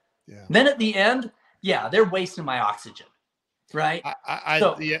 Yeah. Then at the end, yeah, they're wasting my oxygen. Right.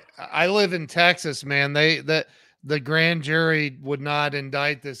 I live in Texas, man. The grand jury would not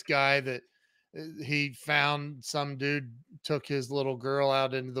indict this guy that he found some dude took his little girl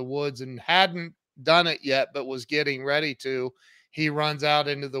out into the woods and hadn't done it yet, but was getting ready to. he runs out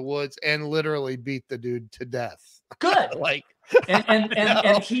into the woods and literally beat the dude to death. Good. Like,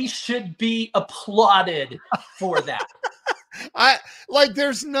 and he should be applauded for that.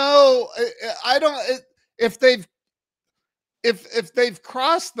 There's no, I don't, if they've, if they've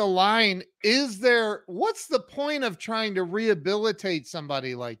crossed the line, what's the point of trying to rehabilitate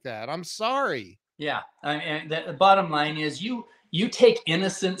somebody like that? I'm sorry. Yeah. And the bottom line is you take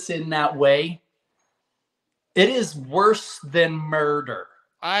innocence in that way, it is worse than murder.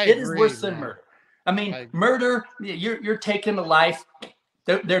 It is worse than murder. I mean, murder, you're taking a life,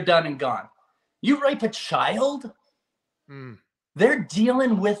 they're done and gone. You rape a child, they're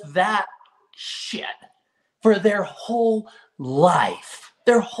dealing with that shit for their whole life.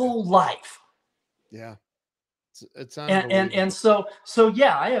 Their whole life. Yeah. It's unbelievable. And so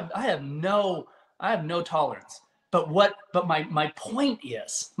yeah, I have no tolerance. But my point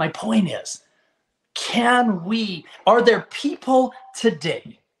is, are there people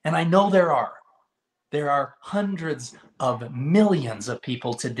today, and I know there are hundreds of millions of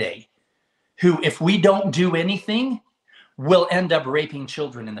people today who, if we don't do anything, will end up raping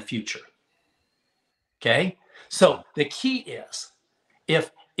children in the future. Okay? So the key is,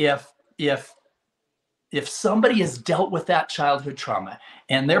 if somebody has dealt with that childhood trauma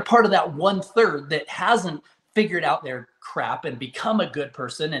and they're part of that 1/3 that hasn't figured out their crap and become a good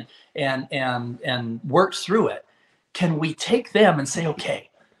person and works through it, can we take them and say, okay,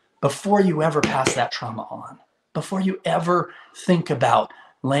 before you ever pass that trauma on, before you ever think about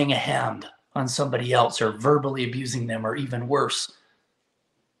laying a hand on somebody else or verbally abusing them or even worse,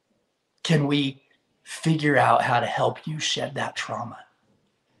 can we figure out how to help you shed that trauma?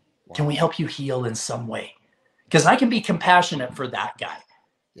 Wow. Can we help you heal in some way? Because I can be compassionate for that guy.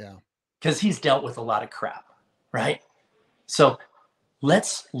 Yeah. Because he's dealt with a lot of crap, right? So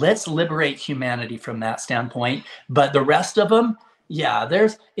let's liberate humanity from that standpoint. But the rest of them, yeah,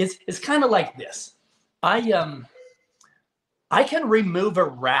 it's kind of like this. I can remove a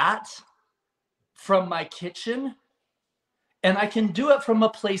rat from my kitchen, and I can do it from a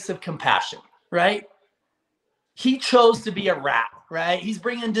place of compassion, right? He chose to be a rat, right? He's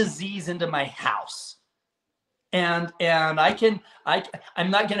bringing disease into my house. And I'm not gonna,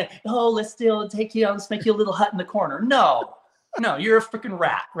 let's take you, let's make you a little hut in the corner. No, you're a freaking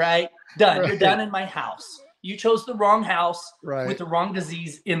rat, right? Done. Right. You're done in my house. You chose the wrong house with the wrong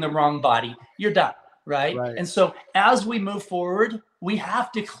disease in the wrong body. You're done, right? And so as we move forward, we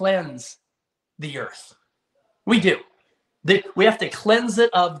have to cleanse the earth. We do. We have to cleanse it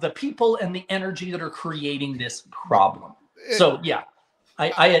of the people and the energy that are creating this problem. So yeah,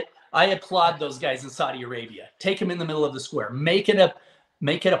 I applaud those guys in Saudi Arabia. Take them in the middle of the square. Make it a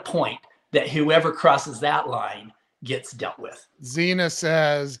point that whoever crosses that line gets dealt with. Zena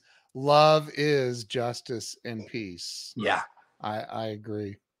says, love is justice and peace. Yeah. I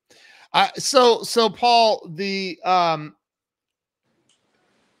agree. So Paul, here,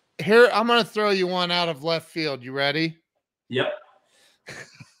 I'm going to throw you one out of left field. You ready? Yep.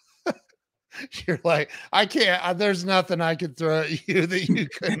 You're like, I can't, there's nothing I could throw at you that you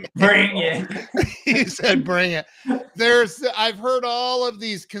couldn't bring it. He said, bring it. I've heard all of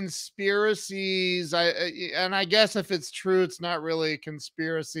these conspiracies. And I guess if it's true, it's not really a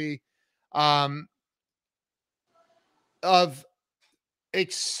conspiracy, of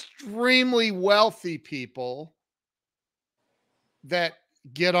extremely wealthy people that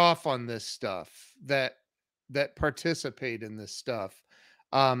get off on this stuff, that participate in this stuff.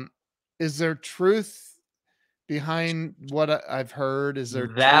 Is there truth behind what I've heard? Is there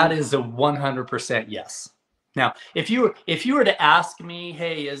that is a 100% yes. Now, if you were to ask me,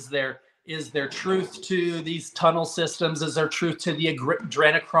 hey, is there truth to these tunnel systems? Is there truth to the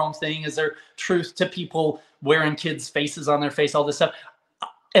adrenochrome thing? Is there truth to people wearing kids' faces on their face? All this stuff.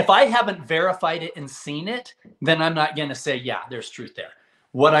 If I haven't verified it and seen it, then I'm not going to say, yeah, there's truth there.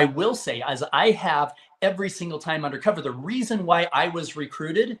 What I will say is I have every single time undercover. The reason why I was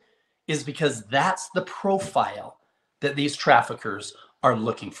recruited is because that's the profile that these traffickers are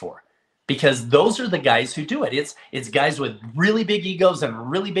looking for. Because those are the guys who do it. It's guys with really big egos and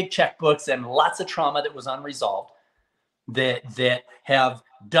really big checkbooks and lots of trauma that was unresolved, that have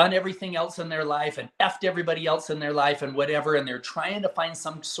done everything else in their life and effed everybody else in their life and whatever, and they're trying to find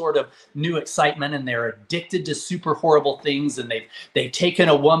some sort of new excitement, and they're addicted to super horrible things, and they've taken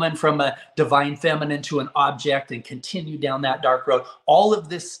a woman from a divine feminine to an object and continue down that dark road. All of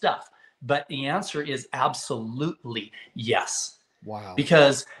this stuff. But the answer is absolutely yes. Wow.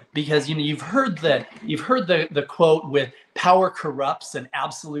 Because you've heard the quote with power corrupts and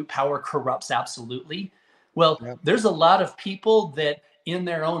absolute power corrupts absolutely. Well, yep. There's a lot of people that in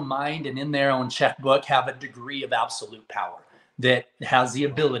their own mind and in their own checkbook have a degree of absolute power. that has the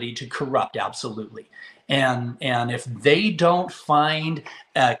ability to corrupt absolutely. And if they don't find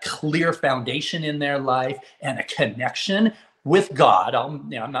a clear foundation in their life and a connection with God, I'm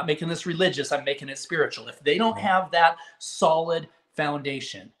not making this religious, I'm making it spiritual. If they don't have that solid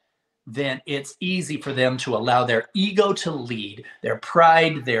foundation, then it's easy for them to allow their ego to lead, their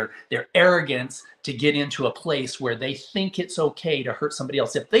pride, their arrogance to get into a place where they think it's okay to hurt somebody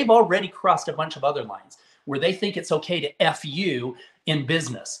else. If they've already crossed a bunch of other lines where they think it's okay to F you in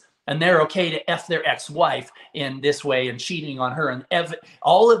business, and they're okay to F their ex-wife in this way and cheating on her, and F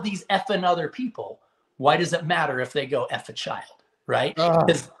all of these effing other people, why does it matter if they go F a child, right?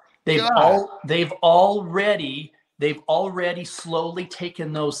 Because they've already slowly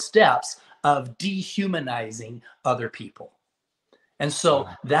taken those steps of dehumanizing other people. And so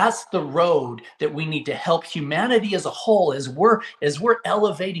that's the road that we need to help humanity as a whole, as we're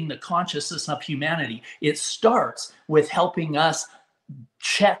elevating the consciousness of humanity. It starts with helping us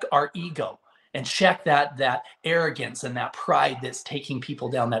check our ego and check that arrogance and that pride that's taking people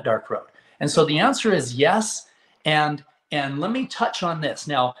down that dark road. And so the answer is yes. And let me touch on this.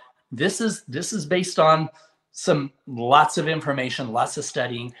 Now, this is based on lots of information, lots of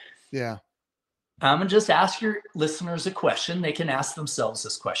studying. Yeah. I'm going to just ask your listeners a question. They can ask themselves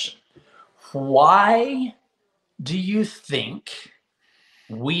this question. Why do you think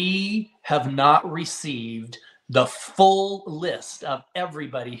we have not received the full list of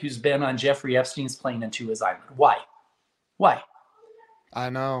everybody who's been on Jeffrey Epstein's plane and to his island? Why? I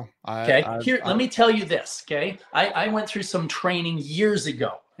know. Let me tell you this. Okay. I went through some training years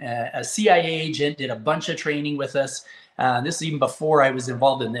ago. A CIA agent did a bunch of training with us. This is even before I was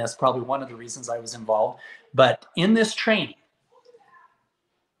involved in this, probably one of the reasons I was involved. But in this training,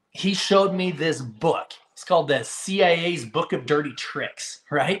 he showed me this book. It's called the CIA's Book of Dirty Tricks,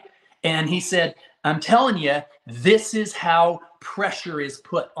 right? And he said, I'm telling you, this is how pressure is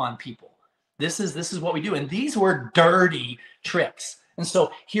put on people. This is what we do. And these were dirty tricks. And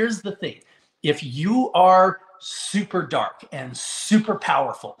so here's the thing. If you are super dark and super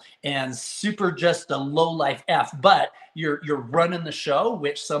powerful and super just a low life F, but you're running the show,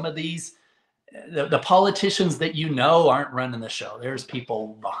 which some of these, the politicians that you know aren't running the show. There's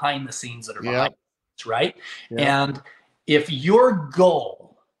people behind the scenes that are behind it, right? Yep. And if your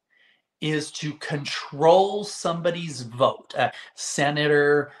goal is to control somebody's vote, a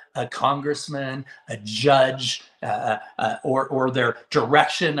senator, a congressman, a judge, or their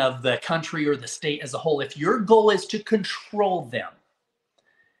direction of the country or the state as a whole, if your goal is to control them,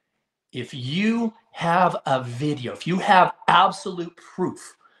 if you have a video, if you have absolute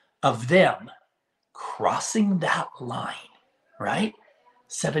proof of them crossing that line, right?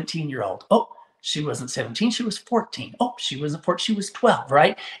 17-year-old. Oh, she wasn't 17, she was 14. Oh, she wasn't 14, she was 12,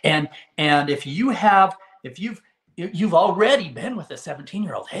 right? And if you've already been with a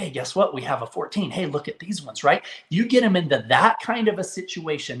 17-year-old, hey, guess what? We have a 14. Hey, look at these ones, right? You get them into that kind of a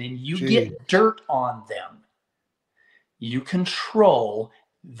situation and you get dirt on them. You control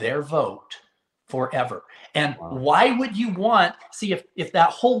their vote forever. And why would you want, see, if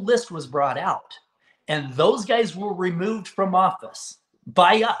that whole list was brought out and those guys were removed from office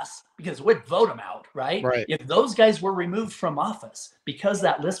by us, because we'd vote them out, right? If those guys were removed from office because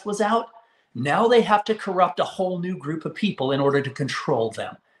that list was out, now they have to corrupt a whole new group of people in order to control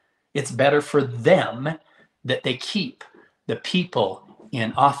them. It's better for them that they keep the people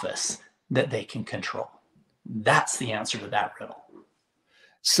in office that they can control. That's the answer to that riddle.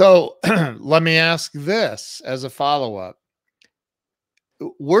 So let me ask this as a follow-up.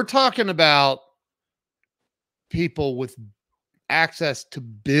 We're talking about people with access to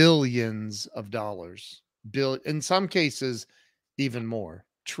billions of dollars, in some cases, even more,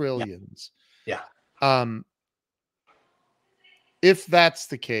 trillions. Yeah. If that's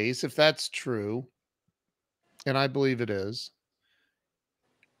the case, if that's true, and I believe it is,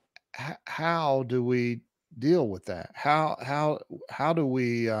 how do we deal with that? How do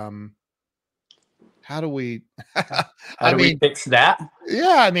we fix that?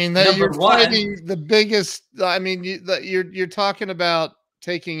 Yeah, I mean, that you're fighting the biggest. I mean, you're talking about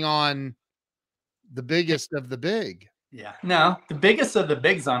taking on the biggest of the big. Yeah. No, the biggest of the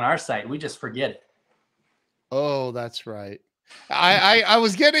big's on our side. We just forget it. Oh, that's right. I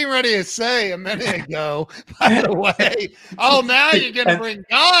was getting ready to say a minute ago, by the way, oh, now you're going to bring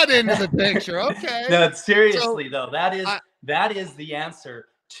God into the picture. Okay. No, seriously, though, that is the answer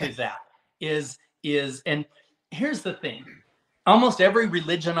to that and here's the thing. Almost every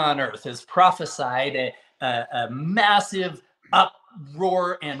religion on earth has prophesied a massive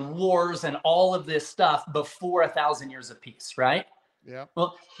uproar and wars and all of this stuff before 1,000 years of peace, right? Yeah.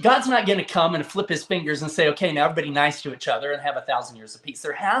 Well, God's not going to come and flip his fingers and say, okay, now everybody nice to each other and have 1,000 years of peace.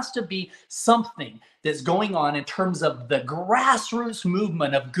 There has to be something that's going on in terms of the grassroots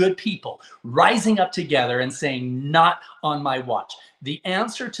movement of good people rising up together and saying, not on my watch. The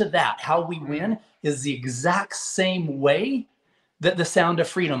answer to that, how we win, is the exact same way that The Sound of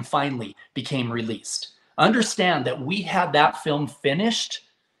Freedom finally became released. Understand that we had that film finished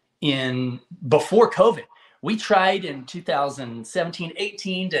before COVID. We tried in 2017,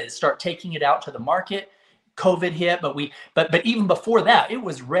 18 to start taking it out to the market. COVID hit, but even before that, it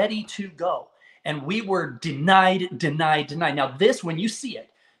was ready to go. And we were denied. Now this, when you see it,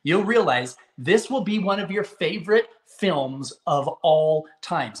 you'll realize this will be one of your favorite films of all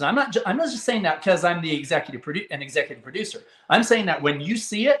times. And I'm not just saying that because I'm the executive producer. I'm saying that when you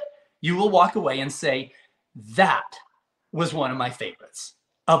see it, you will walk away and say, that was one of my favorites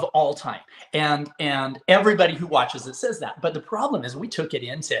of all time. And everybody who watches it says that. But the problem is we took it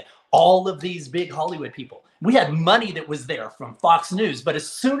into all of these big Hollywood people. We had money that was there from Fox News, but as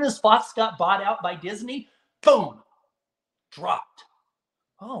soon as Fox got bought out by Disney, boom, dropped.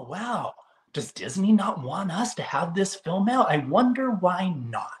 Oh, wow. Does Disney not want us to have this film out? I wonder why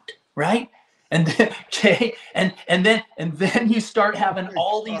not, right? And then, okay, and then you start having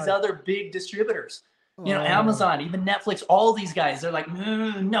all these other big distributors. You know, Amazon, even Netflix, all these guys, they're like,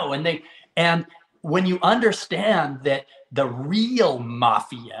 no. And when you understand that the real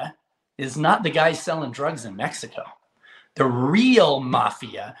mafia is not the guys selling drugs in Mexico. The real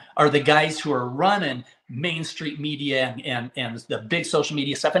mafia are the guys who are running Main Street media and the big social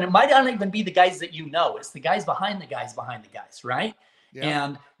media stuff. And it might not even be the guys that you know. It's the guys behind the guys, right? Yeah.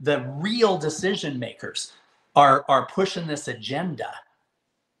 And the real decision makers are pushing this agenda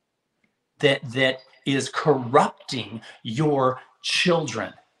that is corrupting your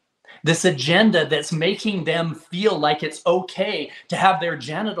children. This agenda that's making them feel like it's okay to have their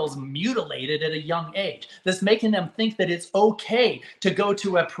genitals mutilated at a young age. That's making them think that it's okay to go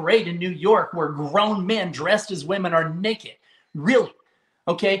to a parade in New York where grown men dressed as women are naked. Really?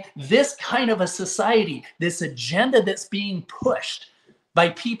 Okay? This kind of a society, this agenda that's being pushed by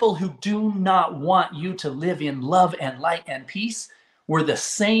people who do not want you to live in love and light and peace were the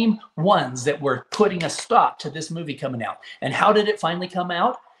same ones that were putting a stop to this movie coming out. And how did it finally come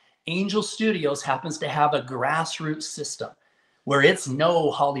out? Angel Studios happens to have a grassroots system where it's no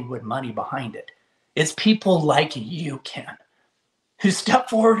Hollywood money behind it. It's people like you, Ken, who step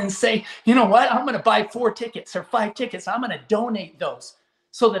forward and say, you know what, I'm going to buy 4 tickets or 5 tickets. I'm going to donate those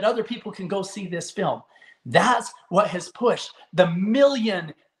so that other people can go see this film. That's what has pushed the 1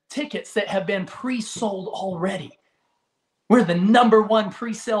 million tickets that have been pre-sold already. We're the #1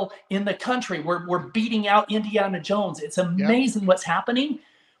 pre-sale in the country. We're beating out Indiana Jones. It's amazing what's happening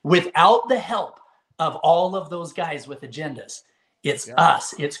without the help of all of those guys with agendas. It's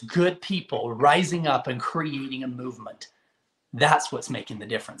us. It's good people rising up and creating a movement. That's what's making the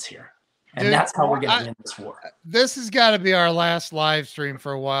difference here. And dude, that's how we're going to win this war. This has got to be our last live stream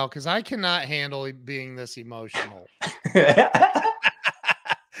for a while because I cannot handle being this emotional.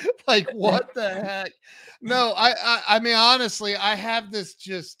 Like, what the heck? No, I mean, honestly, I have this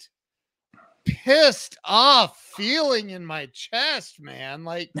just pissed off feeling in my chest, man.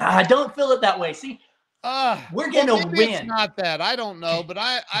 Like, nah, I don't feel it that way. See, we're gonna win. It's not that, I don't know, but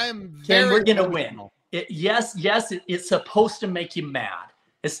I'm very. We're gonna win. Yes, it's supposed to make you mad.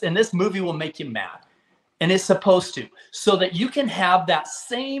 And this movie will make you mad, and it's supposed to, so that you can have that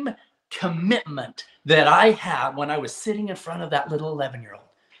same commitment that I had when I was sitting in front of that little 11-year-old,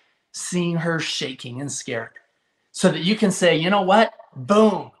 seeing her shaking and scared, so that you can say, you know what,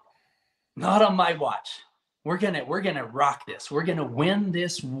 boom. Not on my watch. We're gonna rock this. We're gonna win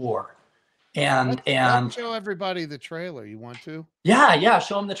this war. And let's show everybody the trailer. You want to? Yeah.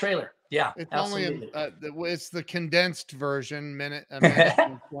 Show them the trailer. Yeah, it's absolutely. It's the condensed version, minute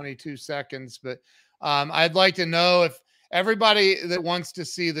and 22 seconds. But I'd like to know if everybody that wants to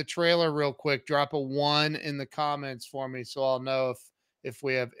see the trailer real quick, drop a 1 in the comments for me, so I'll know if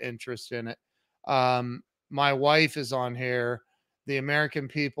we have interest in it. My wife is on here. The American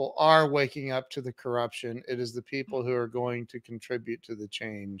people are waking up to the corruption. It is the people who are going to contribute to the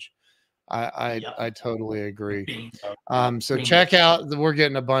change. I totally agree. So check out we're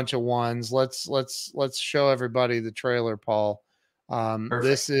getting a bunch of 1s. Let's show everybody the trailer, Paul.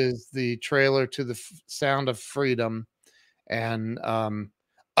 This is the trailer to the Sound of Freedom, and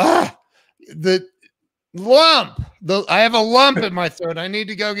the lump. I have a lump in my throat. I need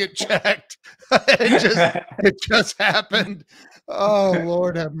to go get checked. It just happened. Oh,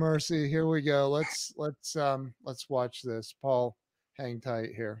 Lord have mercy. Here we go. Let's watch this. Paul, hang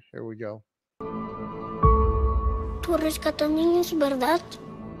tight here. Here we go. Tú rescatas niños, ¿verdad?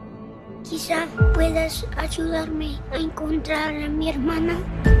 Quizá puedas ayudarme a encontrar a mi hermana.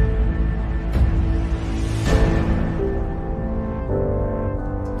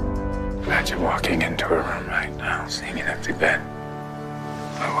 Imagine walking into a room right now, seeing an empty bed.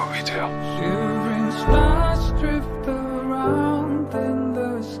 What will we do?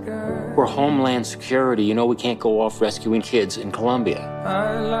 We're Homeland Security. You know we can't go off rescuing kids in Colombia.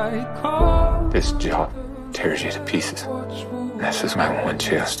 This job tears you to pieces. This is my one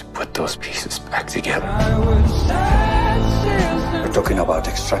chance to put those pieces back together. We're talking about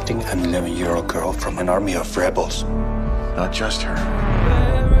extracting an 11-year-old girl from an army of rebels. Not just her.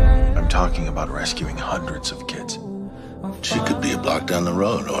 I'm talking about rescuing hundreds of kids. She could be a block down the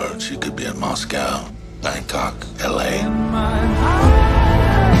road, or she could be in Moscow, Bangkok, LA.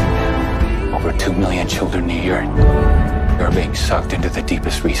 Over 2 million children a year are being sucked into the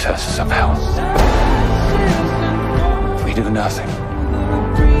deepest recesses of hell. If we do nothing,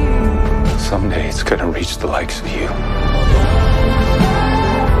 someday it's gonna reach the likes of you.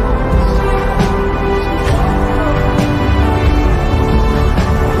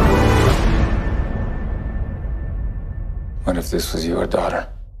 What if this was your daughter?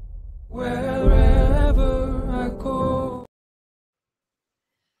 Wherever I go.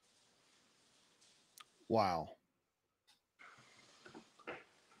 Wow.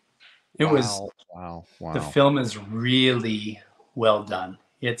 It was wow. The film is really well done.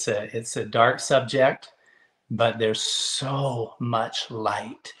 It's a dark subject, but there's so much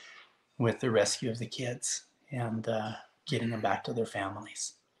light with the rescue of the kids and getting them back to their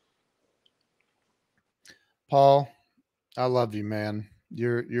families. Paul, I love you, man.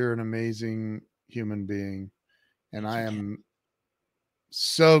 You're an amazing human being, and I am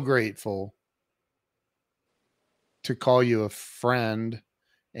so grateful to call you a friend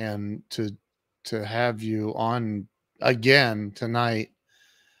and to have you on again tonight.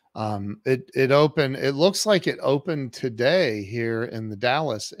 It looks like it opened today here in the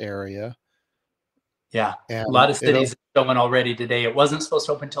Dallas area. Yeah, and a lot of cities are showing already today. It wasn't supposed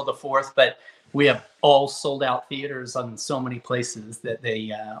to open till the 4th, but we have all sold out theaters on so many places that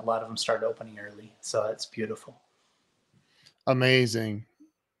a lot of them started opening early. So it's beautiful. Amazing.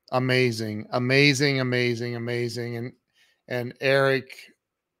 And Eric,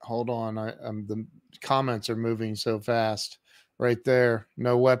 hold on. The comments are moving so fast right there.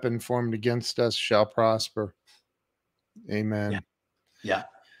 No weapon formed against us shall prosper. Amen. Yeah.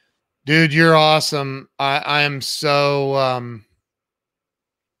 Dude, you're awesome. I am so,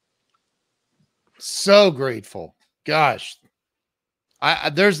 so grateful. Gosh,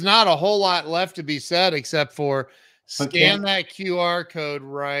 there's not a whole lot left to be said except for scan that QR code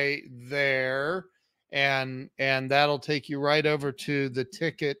right there, and that'll take you right over to the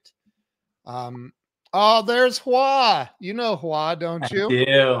ticket. Oh, there's Hua. You know Hua, don't you? I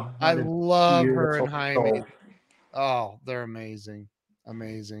do. I love her and Jaime. Oh, they're amazing.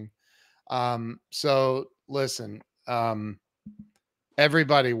 So listen,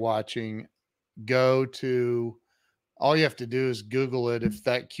 everybody watching, go to, all you have to do is Google it. If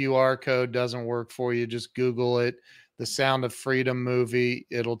that QR code doesn't work for you, just Google it. The Sound of Freedom movie.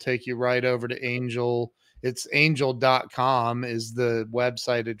 It'll take you right over to Angel. It's angel.com is the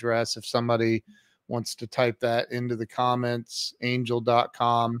website address. If somebody wants to type that into the comments,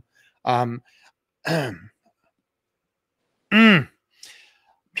 angel.com.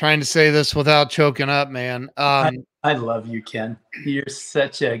 Trying to say this without choking up, man. I love you, Ken. You're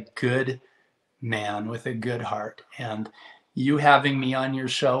such a good man with a good heart. And you having me on your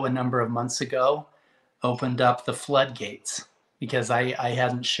show a number of months ago opened up the floodgates because I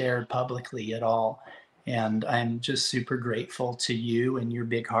hadn't shared publicly at all. And I'm just super grateful to you and your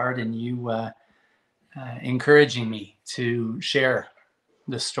big heart and you encouraging me to share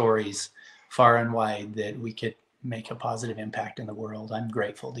the stories far and wide that we could make a positive impact in the world. I'm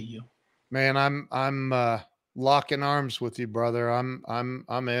grateful to you. Man, I'm locking arms with you, brother. I'm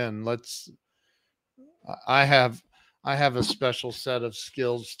in. I have a special set of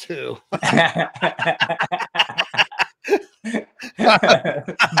skills too.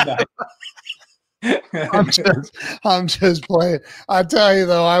 I'm just playing. I tell you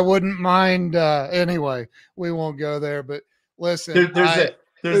though, I wouldn't mind. Anyway, we won't go there. But listen,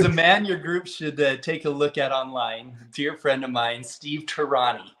 there's a man your group should take a look at online. Dear friend of mine, Steve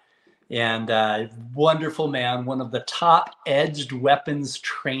Tarani, and wonderful man, one of the top edged weapons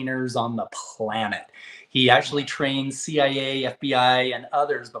trainers on the planet. He actually trains CIA, FBI, and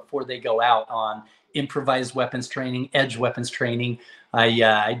others before they go out on improvised weapons training, edge weapons training.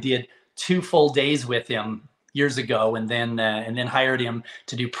 I did 2 full days with him years ago, and then hired him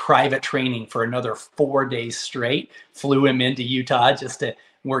to do private training for another 4 days straight. Flew him into Utah just to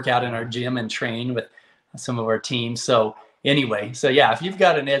work out in our gym and train with some of our teams. So anyway, so yeah, if you've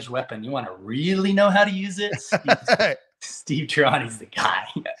got an edge weapon, you want to really know how to use it, Steve Trani's the guy.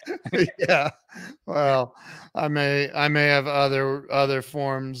 Yeah. Well, I may have other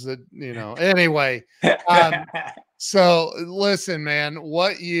forms that, you know, anyway. So listen, man,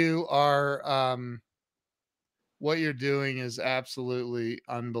 what you're doing is absolutely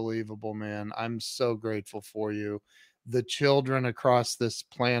unbelievable, man. I'm so grateful for you. The children across this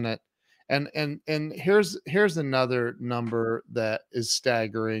planet. And here's another number that is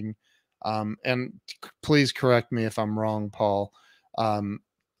staggering. And please correct me if I'm wrong, Paul.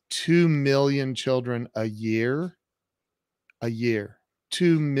 2 million children a year.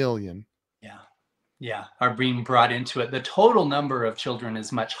 2 million. Yeah, are being brought into it. The total number of children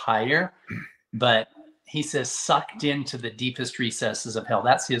is much higher, but he says sucked into the deepest recesses of hell.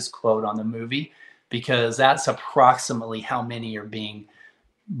 That's his quote on the movie, because that's approximately how many are being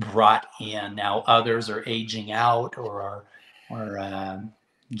brought in. Now others are aging out or are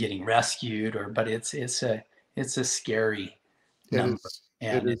getting rescued, but it's a scary number,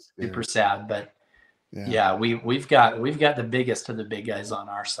 and it's super sad. But yeah, we've got the biggest of the big guys on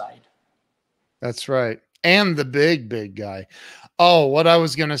our side. That's right. And the big guy. Oh, what I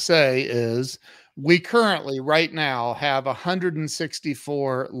was going to say is we currently right now have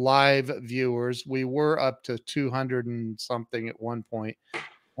 164 live viewers. We were up to 200 and something at one point.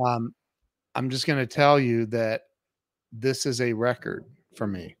 I'm just going to tell you that this is a record for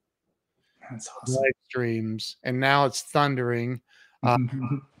me. That's awesome. Live streams, and now it's thundering.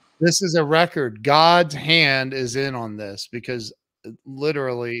 This is a record. God's hand is in on this, because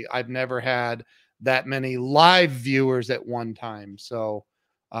literally I've never had that many live viewers at one time. So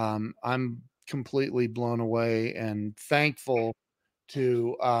I'm completely blown away and thankful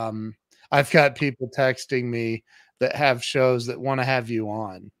to I've got people texting me that have shows that want to have you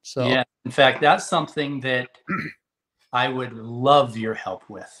on. So yeah, in fact, that's something that I would love your help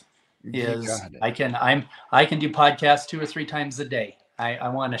with. I can do podcasts 2 or 3 times a day. I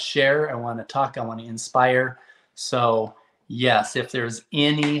want to share, I want to talk, I want to inspire. So yes, if there's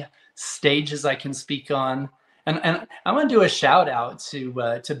any stages I can speak on, and I want to do a shout out to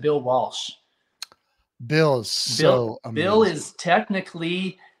Bill Walsh. Bill is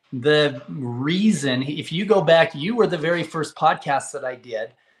technically the reason. If you go back, you were the very first podcast that I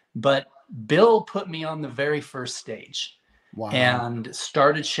did, but Bill put me on the very first stage. Wow. And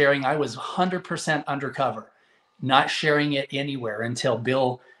started sharing. I was 100% undercover, not sharing it anywhere until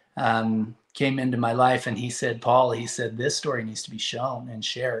Bill came into my life, and he said, Paul, he said, this story needs to be shown and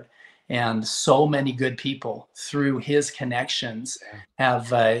shared. And so many good people through his connections have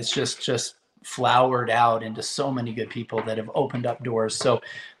it's just flowered out into so many good people that have opened up doors. So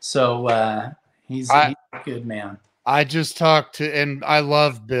he's a good man. I just talked to, and I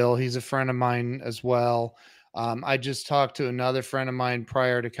love Bill. He's a friend of mine as well. I just talked to another friend of mine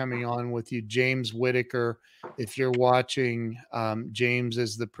prior to coming on with you, James Whitaker. If you're watching, James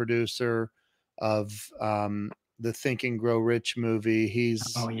is the producer of the Think and Grow Rich movie.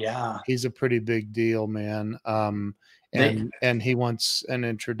 He's a pretty big deal, man. And he wants an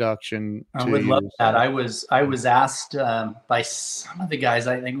introduction to you. I would love that. I was asked by some of the guys,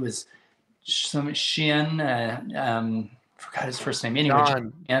 I think it was Shin, forgot his first name anyway,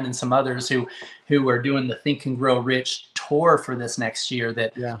 John, and some others who are doing the Think and Grow Rich tour for this next year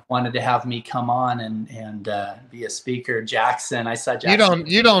that wanted to have me come on and be a speaker. Jackson, I saw Jackson.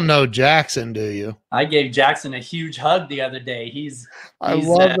 You don't know Jackson, do you? I gave Jackson a huge hug the other day. I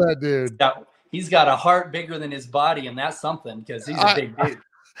love that dude. He's got a heart bigger than his body, and that's something, because he's a big dude.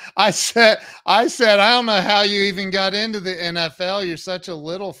 I said, I don't know how you even got into the NFL. You're such a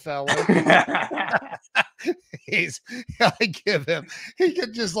little fella. I give him, he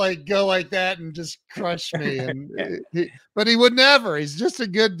could just like go like that and just crush me. But he would never. He's just a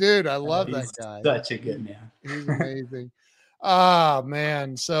good dude. I love that guy. Such a good man. He's amazing. Oh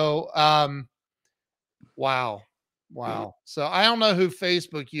man. So, wow. So I don't know who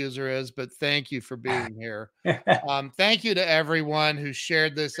Facebook user is, but thank you for being here. Thank you to everyone who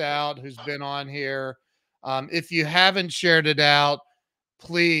shared this out, who's been on here. If you haven't shared it out,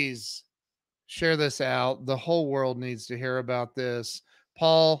 please share this out. The whole world needs to hear about this.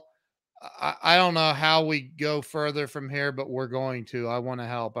 Paul, I don't know how we go further from here, but we're going to. I want to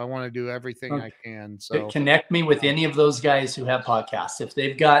help. I want to do everything I can. So connect me with any of those guys who have podcasts. If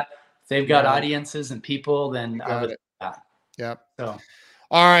they've got audiences and people, then I would. Yep. So,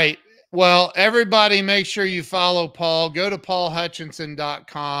 all right. Well, everybody make sure you follow Paul. Go to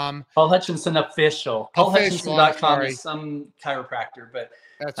paulhutchinson.com. Paul Hutchinson Official. Official, I'm PaulHutchinson.com sorry. is some chiropractor, but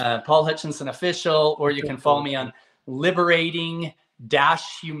That's Paul Hutchinson Official, or you can follow me on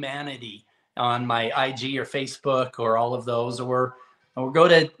Liberating-Humanity on my IG or Facebook or all of those, or go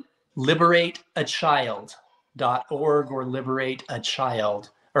to liberateachild.org or liberate a child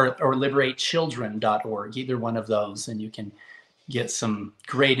or liberatechildren.org, either one of those, and you can get some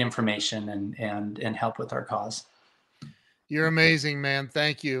great information and help with our cause. You're amazing, man.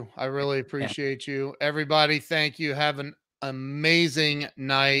 Thank you. I really appreciate you. Everybody, thank you. Have an amazing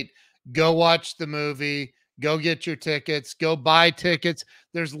night. Go watch the movie. Go get your tickets. Go buy tickets.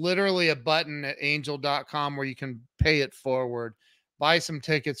 There's literally a button at angel.com where you can pay it forward. Buy some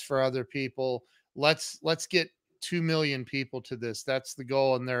tickets for other people. Let's get 2 million people to this. That's the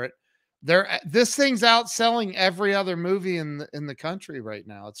goal. And this thing's outselling every other movie in the country right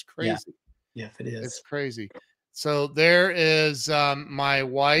now. It's crazy. Yeah, it is. It's crazy. So there is my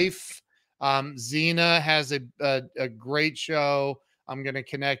wife. Zena has a great show. I'm going to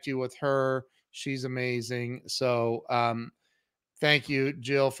connect you with her. She's amazing. So thank you,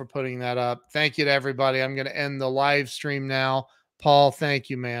 Jill, for putting that up. Thank you to everybody. I'm going to end the live stream now. Paul, thank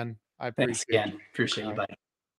you, man. I appreciate Thanks again. you. Appreciate you, buddy.